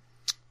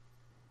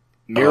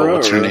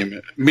 What's her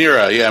name?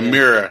 Mira, yeah,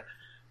 Mira.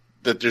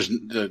 That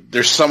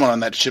there's someone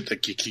on that ship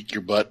that can kick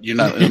your butt. You're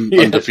not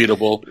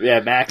undefeatable. Yeah,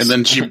 Max. And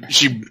then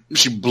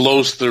she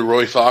blows through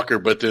Roy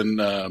Fokker, but then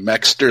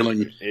Max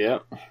Sterling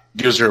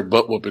gives her a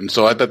butt whooping.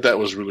 So I thought that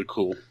was really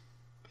cool.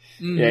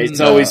 Yeah,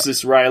 it's always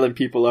just riling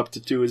people up to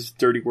do his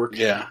dirty work.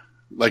 Yeah,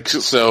 and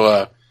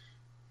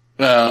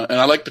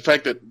I like the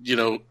fact that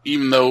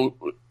even though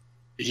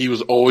he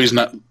was always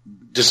not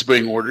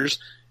disobeying orders,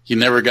 he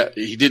never got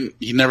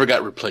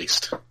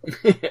replaced.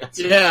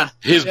 Yeah.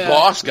 His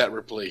boss got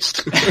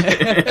replaced.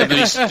 And then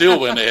he still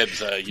went ahead and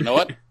said, you know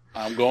what?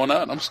 I'm going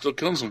out and I'm still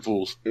killing some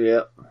fools.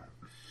 Yeah.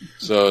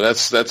 So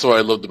that's what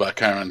I loved about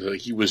Chiron.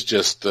 Like, he was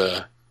just,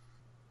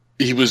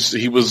 he was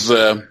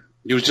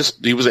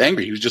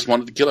angry. He just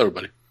wanted to kill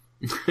everybody.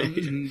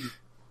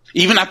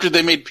 Even after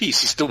they made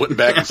peace, he still went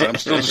back and said, I'm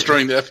still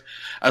destroying the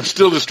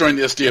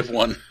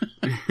SDF-1.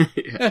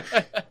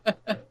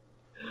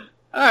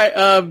 All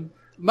right.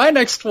 My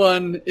next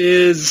one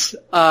is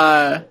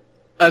a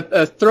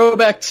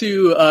throwback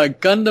to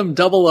Gundam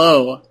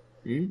 00,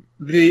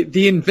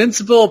 the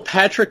invincible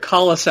Patrick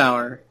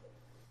Colosauer.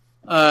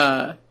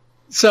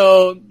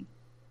 So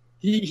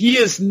he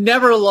has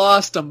never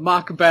lost a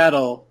mock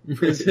battle.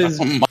 Is his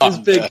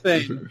big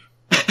thing.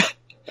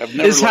 I've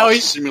never lost a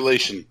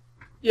simulation.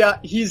 Yeah,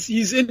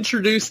 he's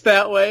introduced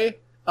that way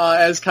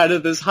as kind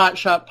of this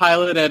hotshot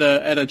pilot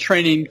at a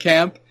training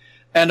camp,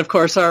 and of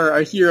course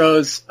our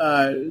heroes.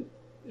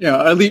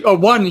 At least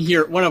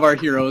one of our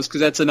heroes,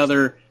 because that's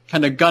another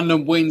kind of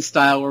Gundam Wing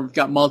style where we've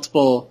got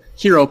multiple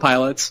hero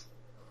pilots,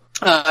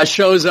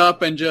 shows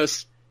up and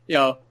just,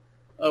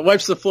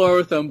 wipes the floor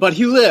with them, but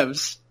he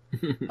lives.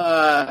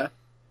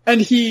 And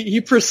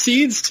he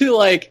proceeds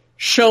to,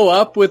 show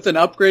up with an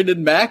upgraded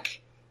mech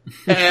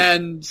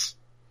and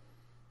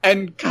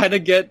kind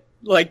of get,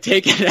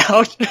 taken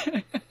out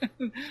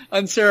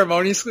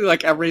unceremoniously,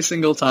 every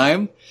single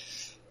time.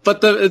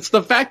 But it's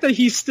the fact that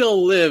he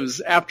still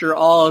lives after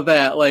all of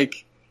that.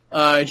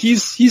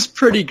 He's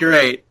pretty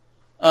great.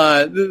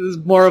 This is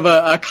more of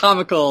a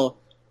comical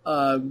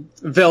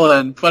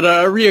villain, but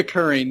a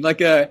reoccurring, like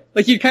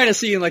you kind of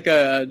see in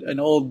an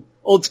old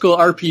school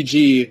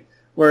RPG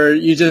where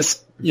you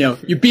just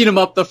you beat him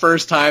up the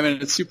first time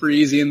and it's super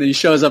easy, and then he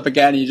shows up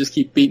again and you just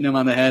keep beating him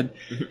on the head.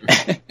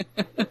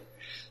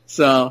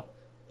 So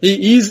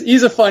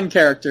he's a fun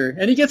character,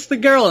 and he gets the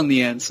girl in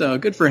the end. So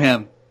good for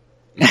him.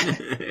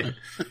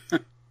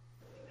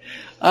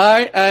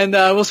 Alright, and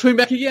we'll swing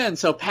back again.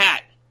 So,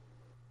 Pat.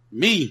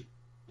 Me?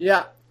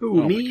 Yeah.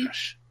 Ooh, me? My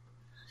gosh.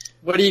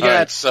 What do you got?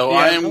 Right, so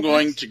I am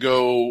going to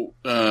go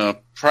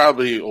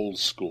probably old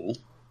school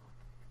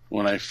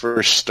when I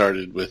first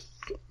started with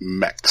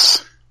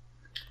mechs.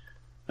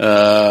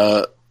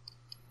 Some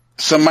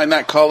might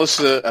not call this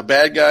a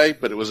bad guy,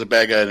 but it was a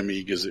bad guy to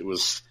me because it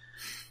was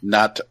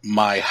not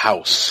my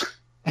house.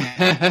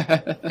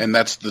 And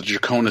that's the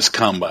Draconis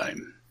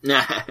Combine.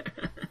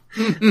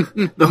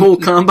 The whole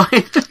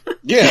Combine?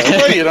 Yeah,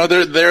 right,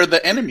 they're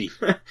the enemy.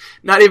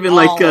 Not even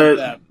like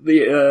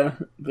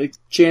the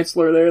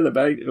Chancellor there, the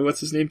bad, what's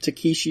his name,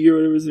 Takeshi or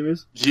whatever his name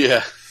is.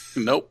 Yeah,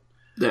 nope.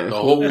 The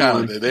whole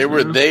count. They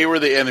were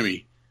the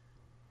enemy.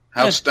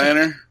 House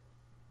Steiner,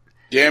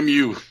 damn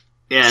you.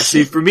 Yeah,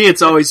 see, for me,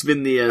 it's always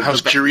been the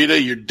House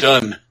Kirita, you're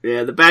done.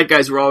 Yeah, the bad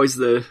guys were always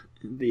the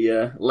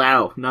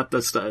Lao, not the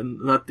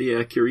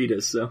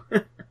Kiritas. So,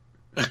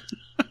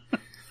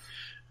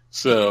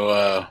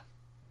 so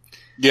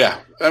yeah,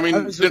 I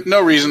mean, there's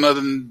no reason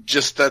other than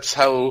just that's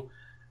how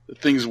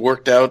things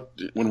worked out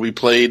when we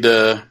played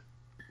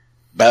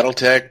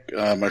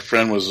BattleTech. My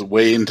friend was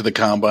way into the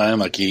Combine,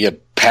 like he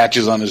had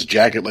patches on his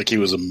jacket, like he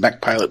was a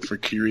mech pilot for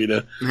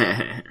Kirita.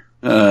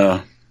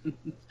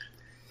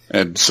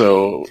 And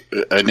so,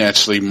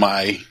 naturally,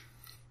 my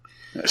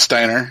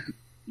Steiner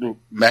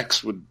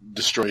mechs would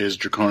destroy his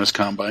Draconis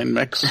Combine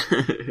mechs.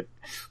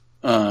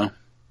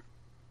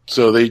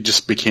 So they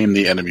just became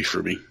the enemy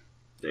for me.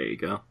 There you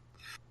go.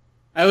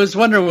 I was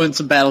wondering when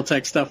some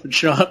BattleTech stuff would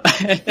show up.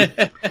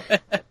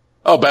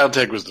 Oh,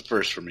 BattleTech was the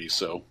first for me,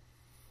 so.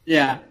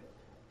 Yeah.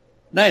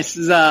 Nice.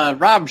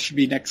 Rob should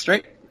be next,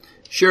 right?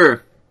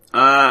 Sure.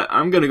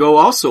 I'm gonna go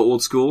also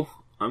old school.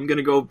 I'm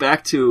gonna go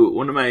back to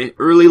one of my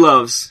early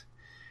loves.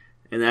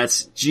 And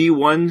that's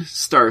G1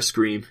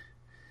 Starscream.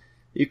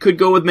 You could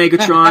go with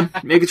Megatron.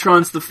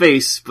 Megatron's the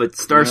face, but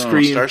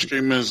Starscream... No,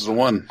 Starscream is the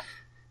one.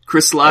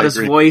 Chris Latta's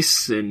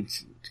voice, and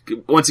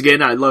once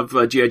again, I love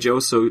G.I.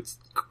 Joe, so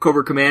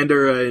Cobra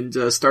Commander and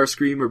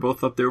Starscream are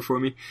both up there for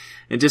me.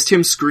 And just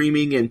him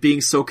screaming and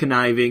being so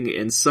conniving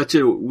and such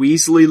a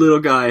Weasley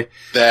little guy.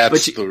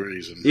 That's the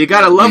reason. You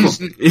gotta love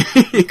him.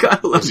 You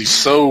gotta love him. He's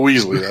so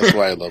Weasley, that's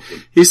why I love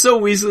him. He's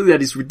so Weasley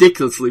that he's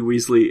ridiculously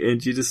Weasley,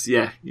 and you just,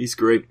 he's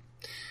great.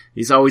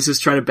 He's always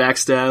just trying to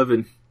backstab,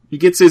 and he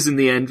gets his in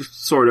the end,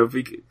 sort of.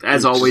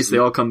 As always, they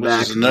all come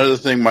back. Another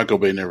thing Michael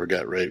Bay never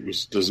got right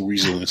was the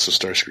Weasliness of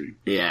Starscream.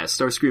 Yeah,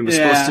 Starscream was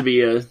supposed to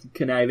be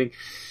conniving.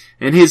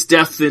 And his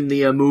death in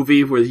the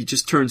movie, where he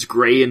just turns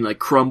gray and like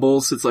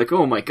crumbles, it's like,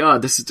 oh my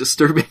god, this is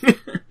disturbing.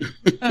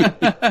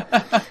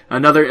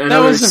 another that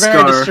was a scar.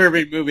 very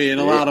disturbing movie in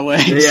a lot of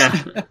ways.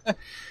 Yeah.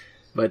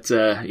 But,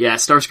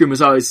 Starscream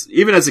was always,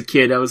 even as a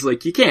kid, I was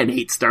like, you can't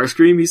hate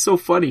Starscream, he's so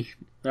funny.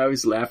 I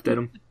always laughed at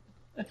him.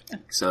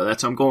 So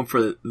that's how I'm going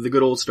for the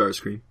good old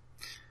Starscream.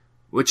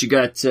 What you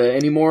got?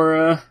 Any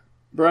more,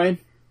 Brian?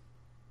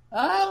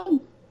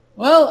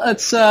 Well,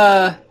 it's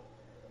I'm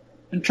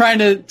trying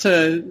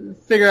to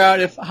figure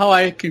out how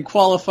I can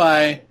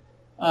qualify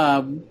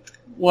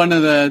one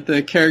of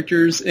the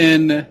characters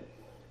in.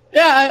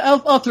 Yeah,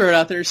 I'll throw it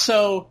out there.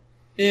 So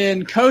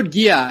in Code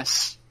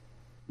Geass,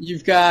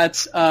 you've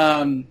got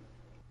and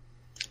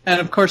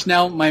of course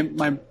now my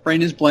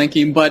brain is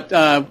blanking, but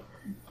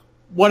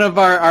one of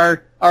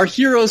our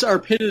heroes are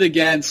pitted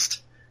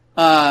against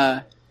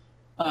the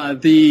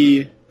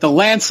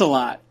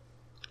Lancelot,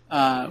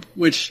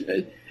 which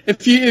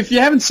if you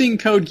haven't seen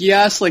Code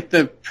Geass, like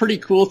the pretty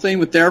cool thing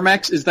with their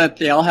mechs is that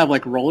they all have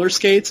like roller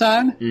skates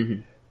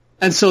on,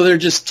 and so they're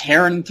just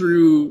tearing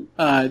through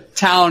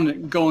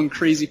town, going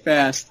crazy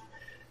fast,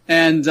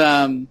 and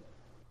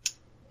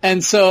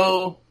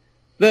so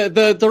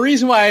the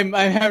reason why I'm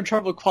having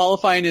trouble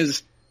qualifying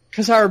is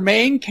because our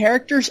main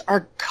characters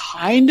are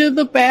kind of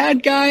the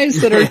bad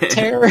guys that are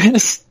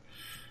terrorists,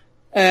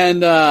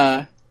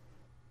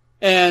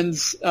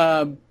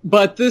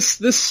 but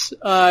this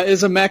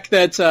is a mech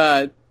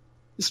that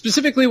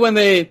specifically when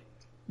they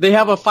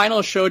have a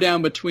final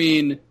showdown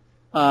between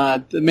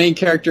the main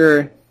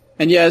character,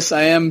 and yes,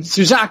 I am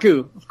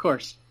Suzaku, of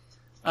course.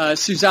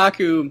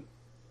 Suzaku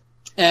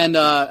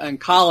and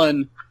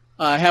Colin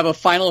have a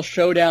final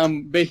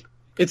showdown.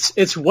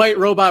 It's White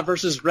Robot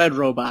versus Red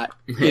Robot.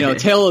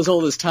 Tale as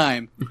old as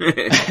time.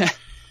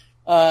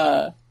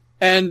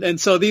 And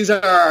so these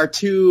are our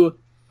two,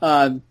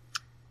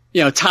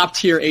 top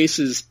tier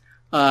aces,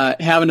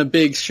 having a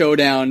big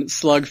showdown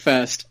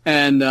slugfest.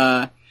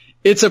 And,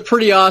 it's a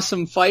pretty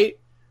awesome fight,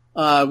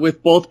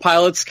 with both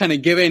pilots kind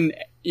of giving,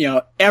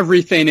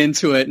 everything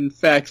into it. In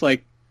fact,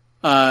 like,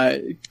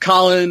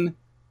 Colin,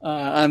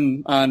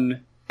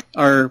 on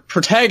our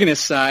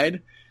protagonist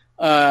side,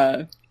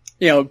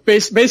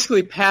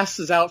 basically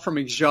passes out from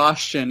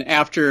exhaustion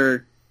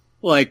after,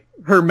 like,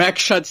 her mech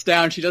shuts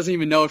down. She doesn't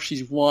even know if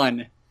she's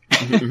won.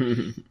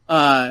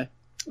 But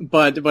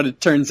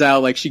it turns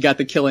out, like, she got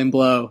the killing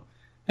blow,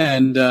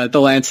 and the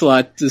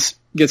Lancelot just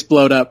gets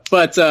blowed up.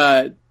 But,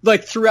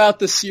 like, throughout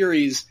the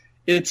series,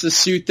 it's a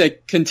suit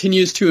that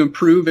continues to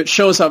improve. It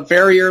shows up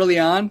very early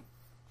on,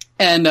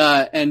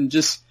 and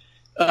just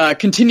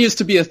continues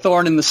to be a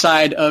thorn in the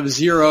side of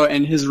Zero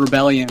and his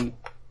rebellion.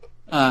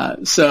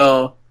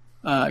 Code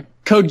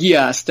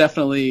Geass,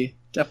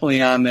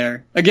 definitely on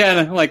there.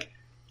 Again, like,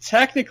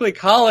 technically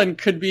Colin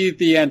could be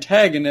the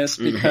antagonist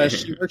because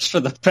she works for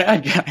the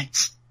bad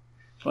guys.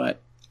 But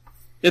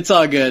it's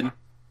all good.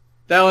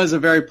 That was a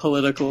very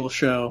political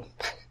show.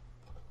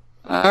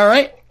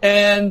 Alright,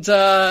 and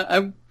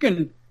I'm going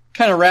to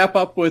kind of wrap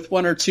up with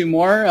one or two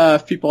more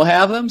if people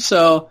have them.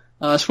 So,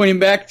 swinging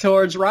back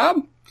towards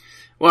Rob.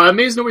 Well, I'm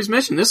amazed nobody's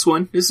mentioned this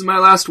one. This is my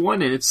last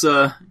one, and it's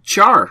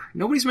Char.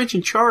 Nobody's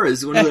mentioned Char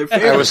as one of their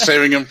favorites. I was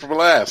saving him for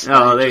last.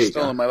 Oh, there you go.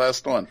 Still my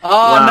last one. Oh,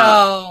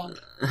 wow.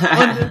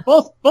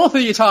 No. Both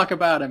of you talk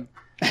about him.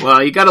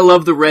 Well, you gotta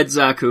love the red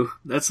Zaku.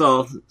 That's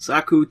all.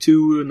 Zaku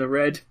 2 and the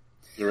red.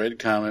 The red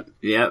comet.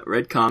 Yeah,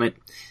 red comet.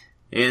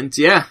 And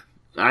yeah,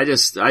 I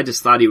just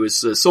thought he was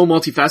so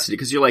multifaceted,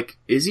 because you're like,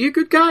 is he a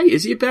good guy?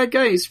 Is he a bad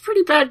guy? He's a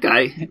pretty bad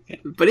guy.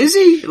 But is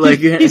he? Like,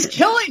 he's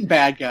killing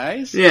bad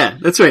guys. Yeah,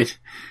 that's right.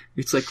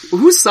 It's like,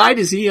 whose side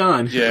is he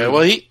on? Yeah,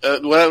 well,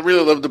 what I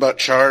really loved about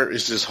Char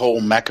is his whole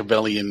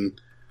Machiavellian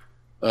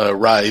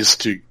rise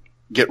to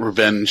get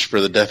revenge for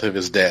the death of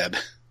his dad.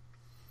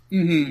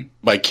 Mm-hmm.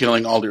 By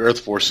killing all the Earth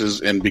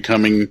forces and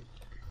becoming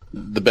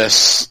the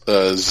best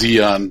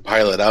Zeon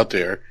pilot out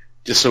there,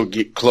 just so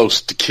get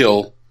close to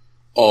kill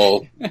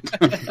all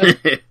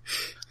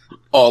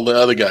all the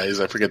other guys.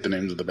 I forget the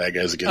names of the bad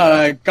guys again.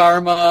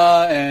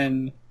 Garma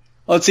and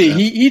let's see,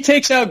 he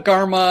takes out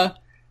Garma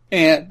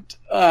and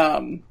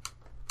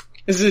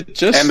is it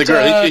just and the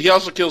girl? He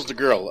also kills the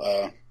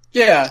girl.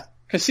 Yeah,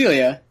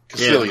 Cassilia.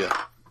 Cassilia.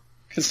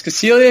 Because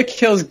Cassilia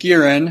kills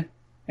Giran,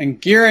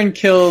 and Giran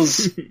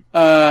kills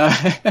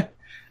Degwin,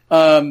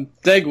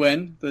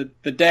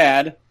 the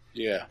dad.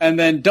 Yeah. And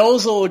then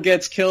Dozel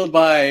gets killed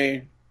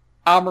by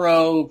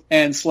Amuro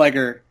and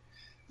Slegger.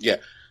 Yeah.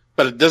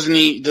 But doesn't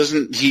he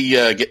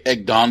get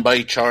egged on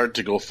by Char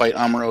to go fight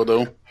Amuro,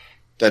 though?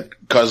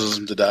 That causes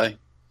him to die?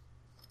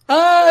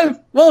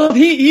 Well,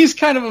 he's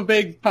kind of a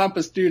big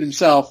pompous dude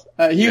himself.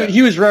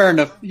 He was raring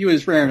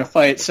to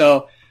fight,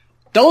 so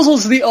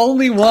Dozel's the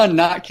only one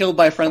not killed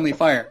by friendly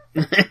fire.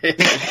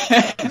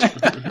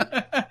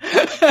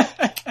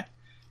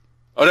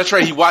 Oh, that's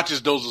right. He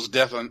watches Dozel's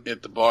death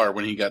at the bar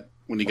when he got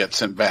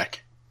sent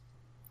back.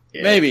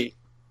 Yeah. Maybe.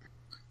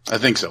 I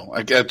think so.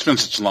 It's been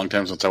such a long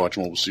time since I watched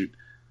Mobile Suit.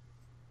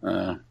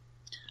 But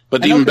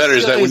even better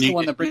is that when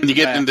you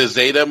get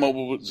into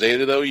Mobile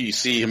Zeta, though, you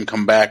see him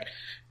come back,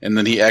 and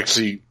then he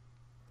actually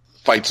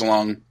fights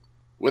along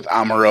with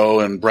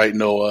Amuro and Bright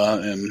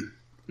Noah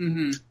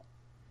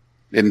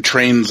and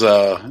trains.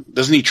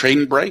 Doesn't he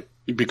train Bright?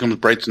 He becomes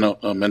Bright's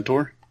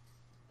mentor.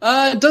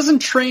 Doesn't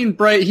train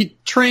Bright. He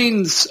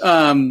trains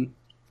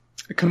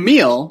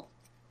Camille.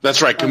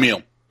 That's right,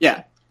 Camille.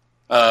 Yeah.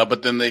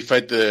 But then they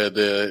fight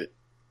the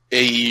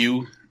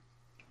AEU.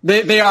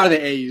 They are the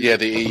AEU. Yeah,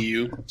 the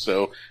AEU.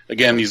 So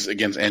again, he's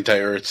against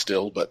Anti-Earth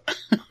still, but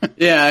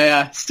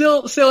yeah,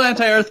 still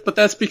Anti-Earth, but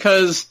that's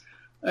because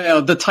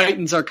the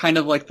Titans are kind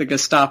of like the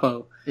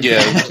Gestapo.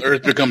 Yeah,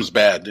 Earth becomes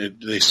bad.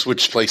 They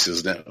switch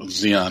places now.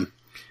 Zeon.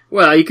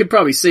 Well, you could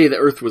probably say that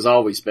Earth was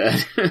always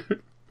bad.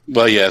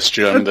 Well, yeah, it's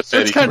true. That's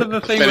kind of the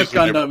thing with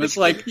Gundam. It's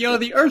like,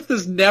 the Earth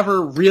is never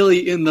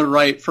really in the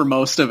right for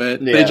most of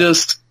it. Yeah. They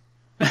just...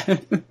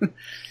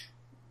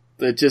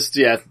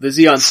 the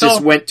Zeons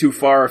just went too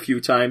far a few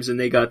times, and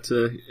they got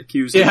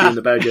accused of being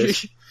the bad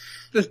guys.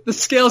 the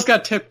scales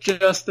got tipped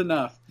just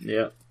enough.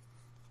 Yeah.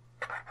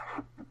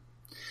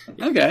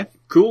 Okay.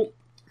 Cool.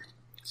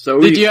 So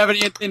did you have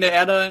anything to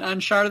add on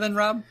Char then,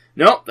 Rob?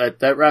 No,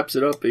 that wraps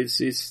it up.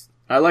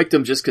 I liked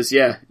him just because,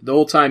 the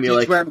whole time you're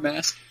like... He's wearing a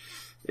mask.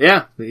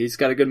 Yeah, he's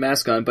got a good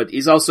mask on, but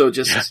he's also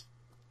just...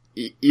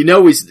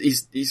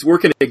 he's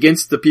working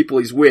against the people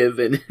he's with,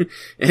 and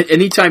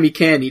anytime he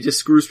can, he just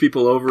screws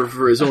people over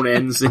for his own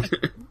ends.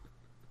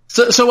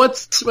 So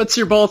what's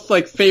your both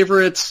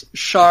favorite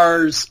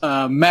Char's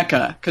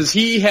mecha? Because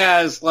he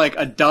has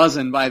a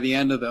dozen by the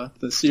end of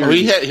the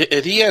series. Oh,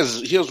 he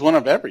has one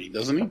of every,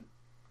 doesn't he?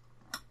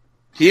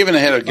 He even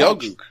had a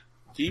Gelgoog.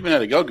 He even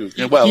had a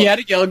Gelgoog. Well, he had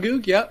a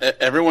Gelgoog. Yep.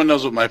 Everyone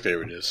knows what my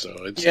favorite is,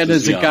 so it's the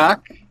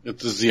Zagak.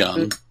 It's the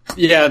Zeon.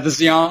 The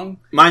Zeon.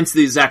 Mine's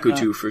the Zaku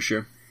 2 for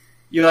sure.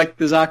 You like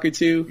the Zaku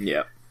 2?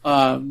 Yeah.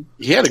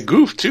 He had a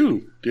goof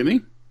too, didn't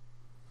he?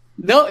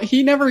 No,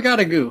 he never got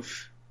a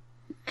goof.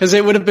 Because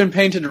it would have been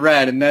painted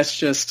red, and that's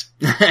just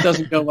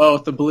doesn't go well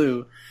with the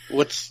blue.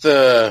 What's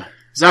the...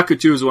 Zaku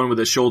 2 is the one with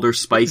the shoulder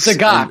spikes.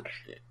 Zagak.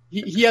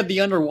 He had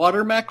the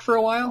underwater mech for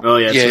a while. Oh,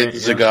 yeah. Yeah,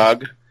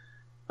 Zagag.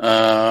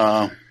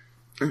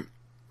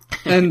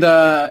 And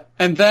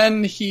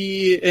then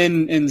he,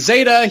 in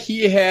Zeta,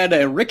 he had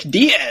a Rick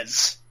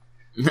Diaz,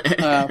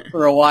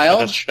 for a while.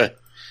 That's right.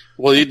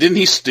 Well, didn't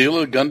he steal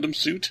a Gundam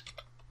suit?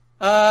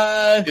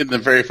 In the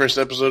very first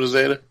episode of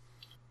Zeta?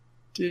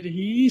 Did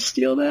he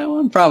steal that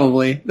one?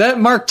 Probably. That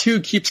Mark II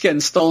keeps getting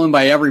stolen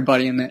by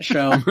everybody in that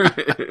show.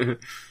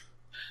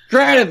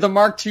 Granted, the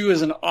Mark II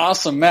is an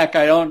awesome mech.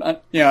 I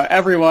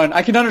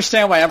can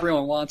understand why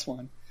everyone wants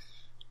one.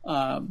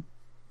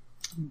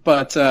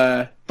 But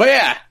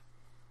yeah.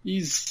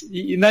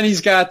 And then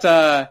he's got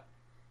the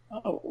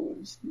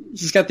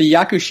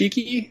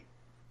Yakushiki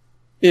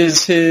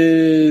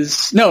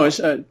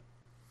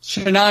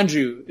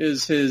Shinanju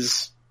is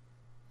his,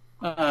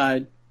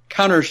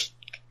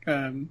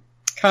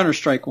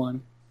 Counter-Strike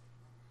one,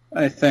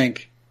 I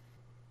think.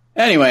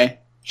 Anyway,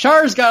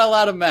 Char's got a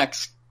lot of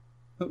mechs.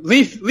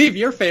 Leave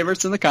your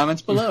favorites in the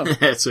comments below.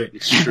 That's right.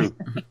 It's true.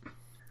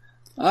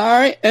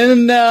 Alright,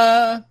 and,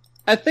 I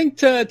think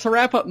to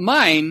wrap up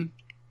mine,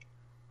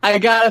 I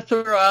gotta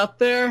throw out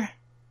there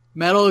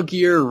Metal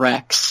Gear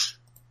Rex.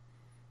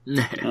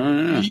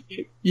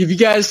 You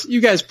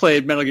guys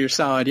played Metal Gear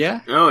Solid,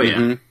 yeah? Oh yeah.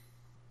 Mm-hmm.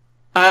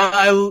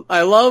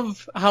 I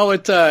love how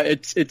it's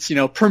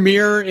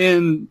premiere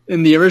in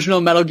the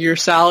original Metal Gear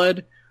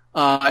Solid.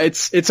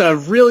 It's a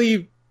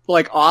really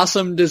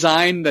awesome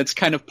design that's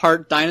kind of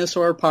part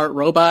dinosaur, part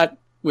robot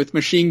with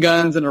machine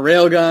guns and a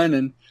railgun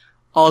and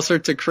all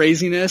sorts of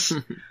craziness.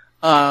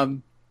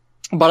 But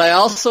I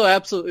also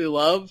absolutely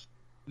love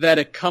that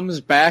it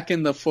comes back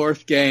in the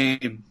fourth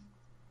game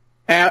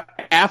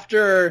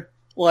after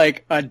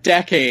a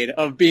decade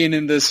of being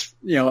in this,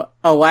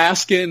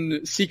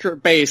 Alaskan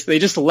secret base. They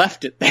just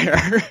left it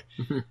there.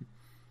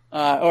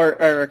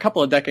 Or a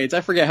couple of decades.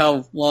 I forget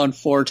how long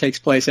 4 takes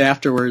place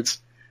afterwards.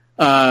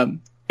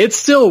 It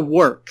still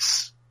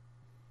works.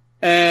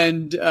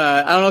 And,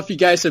 I don't know if you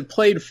guys have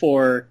played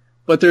 4,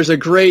 but there's a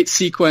great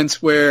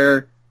sequence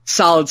where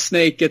Solid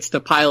Snake gets to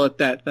pilot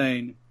that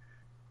thing.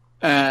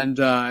 And,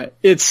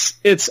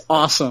 it's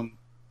awesome.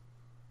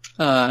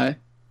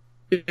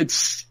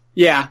 It's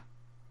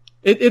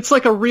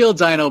like a real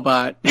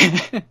Dinobot.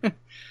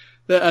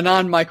 A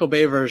non-Michael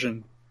Bay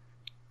version.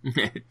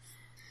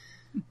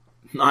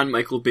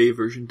 Non-Michael Bay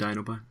version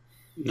Dinobot.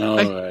 No,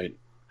 right.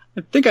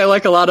 I think I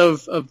like a lot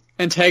of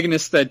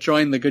antagonists that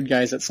join the good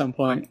guys at some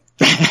point.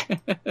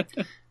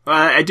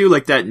 I do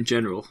like that in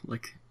general.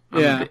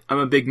 I'm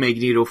a big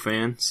Magneto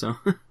fan, so.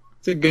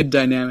 It's a good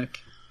dynamic.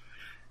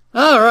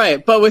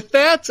 Alright, but with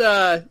that,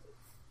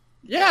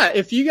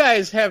 if you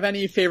guys have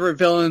any favorite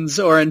villains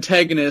or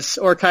antagonists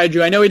or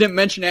kaiju, I know we didn't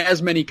mention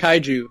as many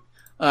kaiju,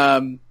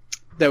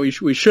 that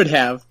we should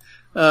have.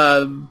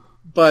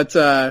 But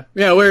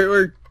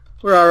we're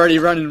already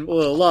running a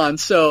little long,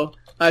 so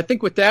I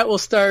think with that we'll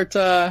start,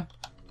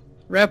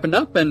 wrapping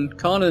up and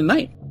calling it a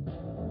night.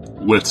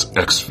 Let's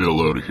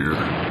exfil out of here.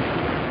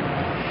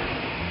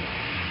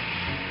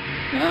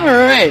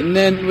 Alright, and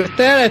then with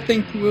that I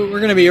think we're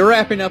going to be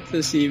wrapping up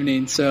this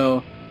evening,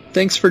 so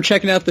thanks for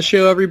checking out the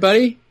show,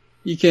 everybody.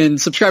 You can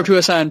subscribe to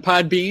us on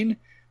Podbean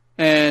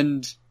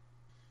and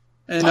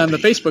on the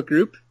Facebook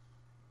group.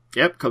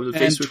 Yep, come to the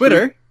and Facebook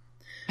Twitter.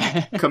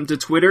 Group. Come to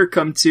Twitter,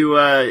 come to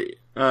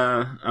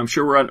I'm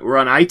sure we're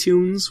on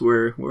iTunes,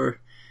 we're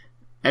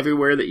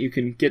everywhere that you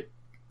can get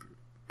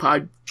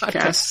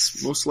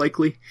podcasts, most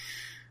likely.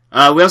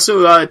 We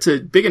also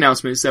big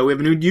announcement is that we have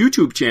a new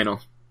YouTube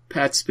channel.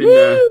 Pat's been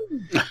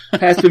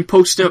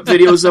posting up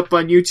videos up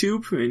on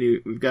YouTube,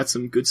 and we've got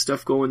some good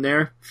stuff going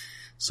there.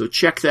 So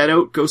check that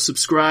out. Go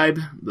subscribe.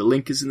 The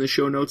link is in the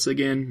show notes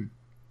again.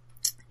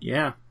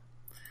 Yeah.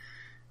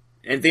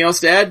 Anything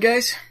else to add,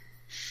 guys?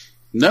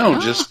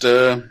 No, just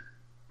enjoy.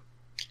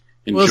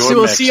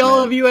 We'll see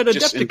all of you at Adepticon.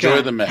 Just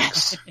enjoy the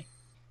mechs.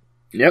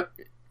 Yep.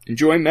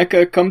 Enjoy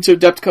Mecha. Come to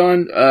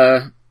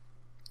Adepticon.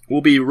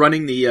 We'll be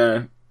running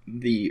the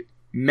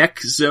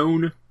Mech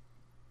Zone.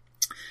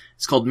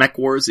 It's called Mech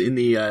Wars in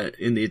the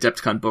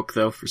Adepticon book,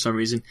 though, for some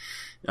reason.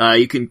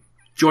 You can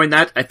join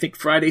that. I think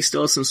Friday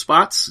still has some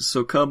spots,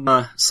 so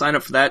come sign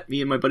up for that. Me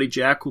and my buddy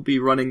Jack will be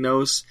running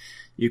those.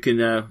 You can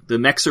the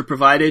mechs are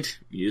provided.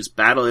 You just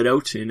battle it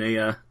out in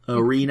a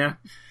arena,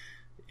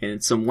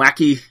 and some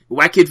wacky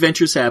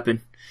adventures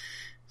happen.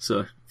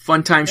 So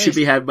fun time should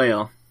be had by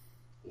all.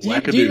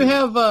 Do you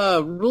have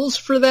rules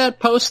for that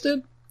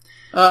posted?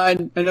 I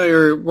know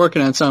you're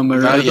working on some. Are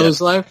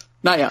those live?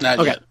 Not yet. Not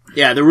okay. Yet.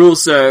 Yeah, the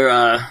rules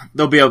are,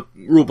 there'll be a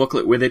rule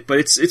booklet with it, but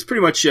it's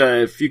pretty much,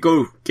 if you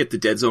go get the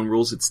Dead Zone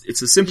rules,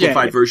 it's a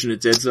simplified version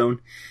of Dead Zone.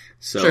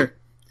 So, sure.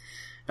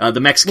 The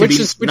mechs can be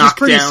knocked down. Which is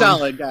pretty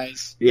solid,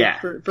 guys. Yeah.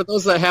 For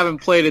those that haven't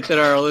played it that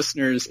are our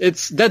listeners,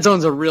 Dead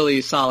Zone's a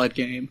really solid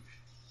game.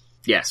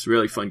 Yes,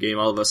 really fun game.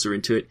 All of us are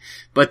into it.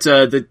 But,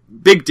 the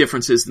big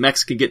difference is the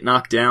mechs can get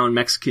knocked down,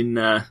 mechs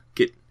can,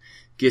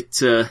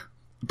 get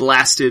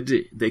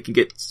blasted, they can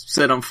get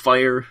set on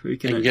fire. They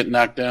can get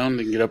knocked down,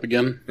 they can get up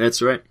again.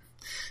 That's right.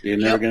 You're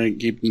never going to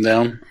keep them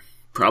down?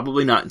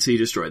 Probably not until you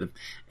destroy them.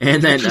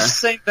 And then just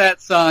sing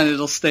that song,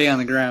 it'll stay on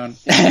the ground.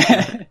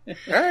 I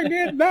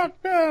get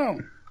knocked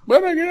down,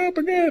 but I get up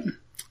again.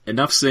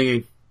 Enough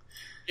singing.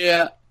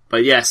 Yeah.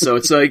 But yeah, so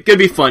it's gonna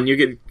be fun. You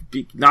get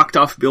be knocked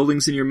off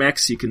buildings in your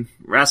mechs. You can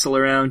wrestle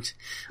around.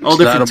 All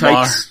different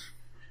types.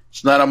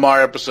 It's not a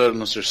Mar episode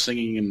unless they're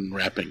singing and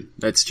rapping.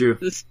 That's true.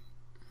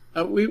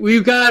 We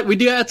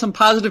do have some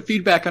positive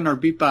feedback on our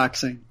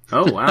beatboxing.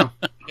 Oh wow.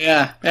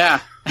 Yeah.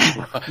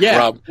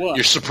 Rob,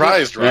 you're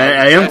surprised, Rob.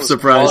 I am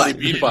surprised.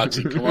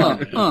 Beatboxing, come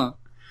on.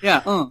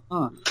 Yeah.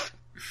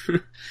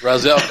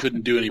 Razel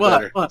couldn't do any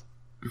better. What?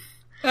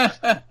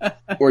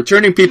 We're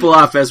turning people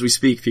off as we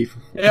speak,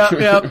 people.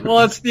 Yeah.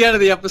 Well, it's the end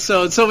of the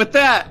episode. So with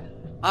that,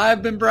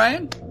 I've been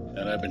Brian.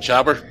 And I've been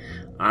Chopper.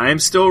 I'm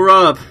still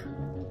Rob.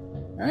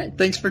 All right.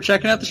 Thanks for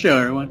checking out the show,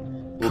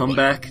 everyone. Come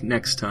back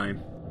next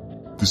time.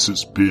 This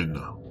has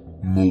been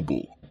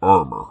Mobile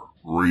Armor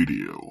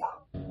Radio.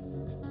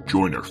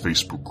 Join our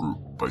Facebook group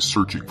by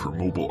searching for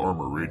Mobile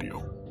Armor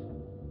Radio.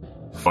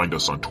 Find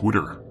us on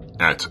Twitter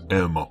at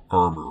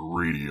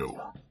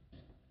 @MArmorRadio.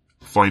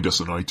 Find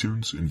us on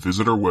iTunes and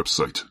visit our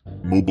website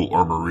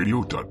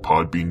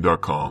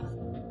mobilearmorradio.podbean.com.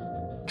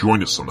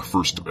 Join us on the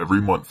first of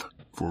every month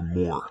for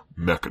more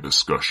mecha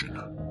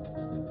discussion.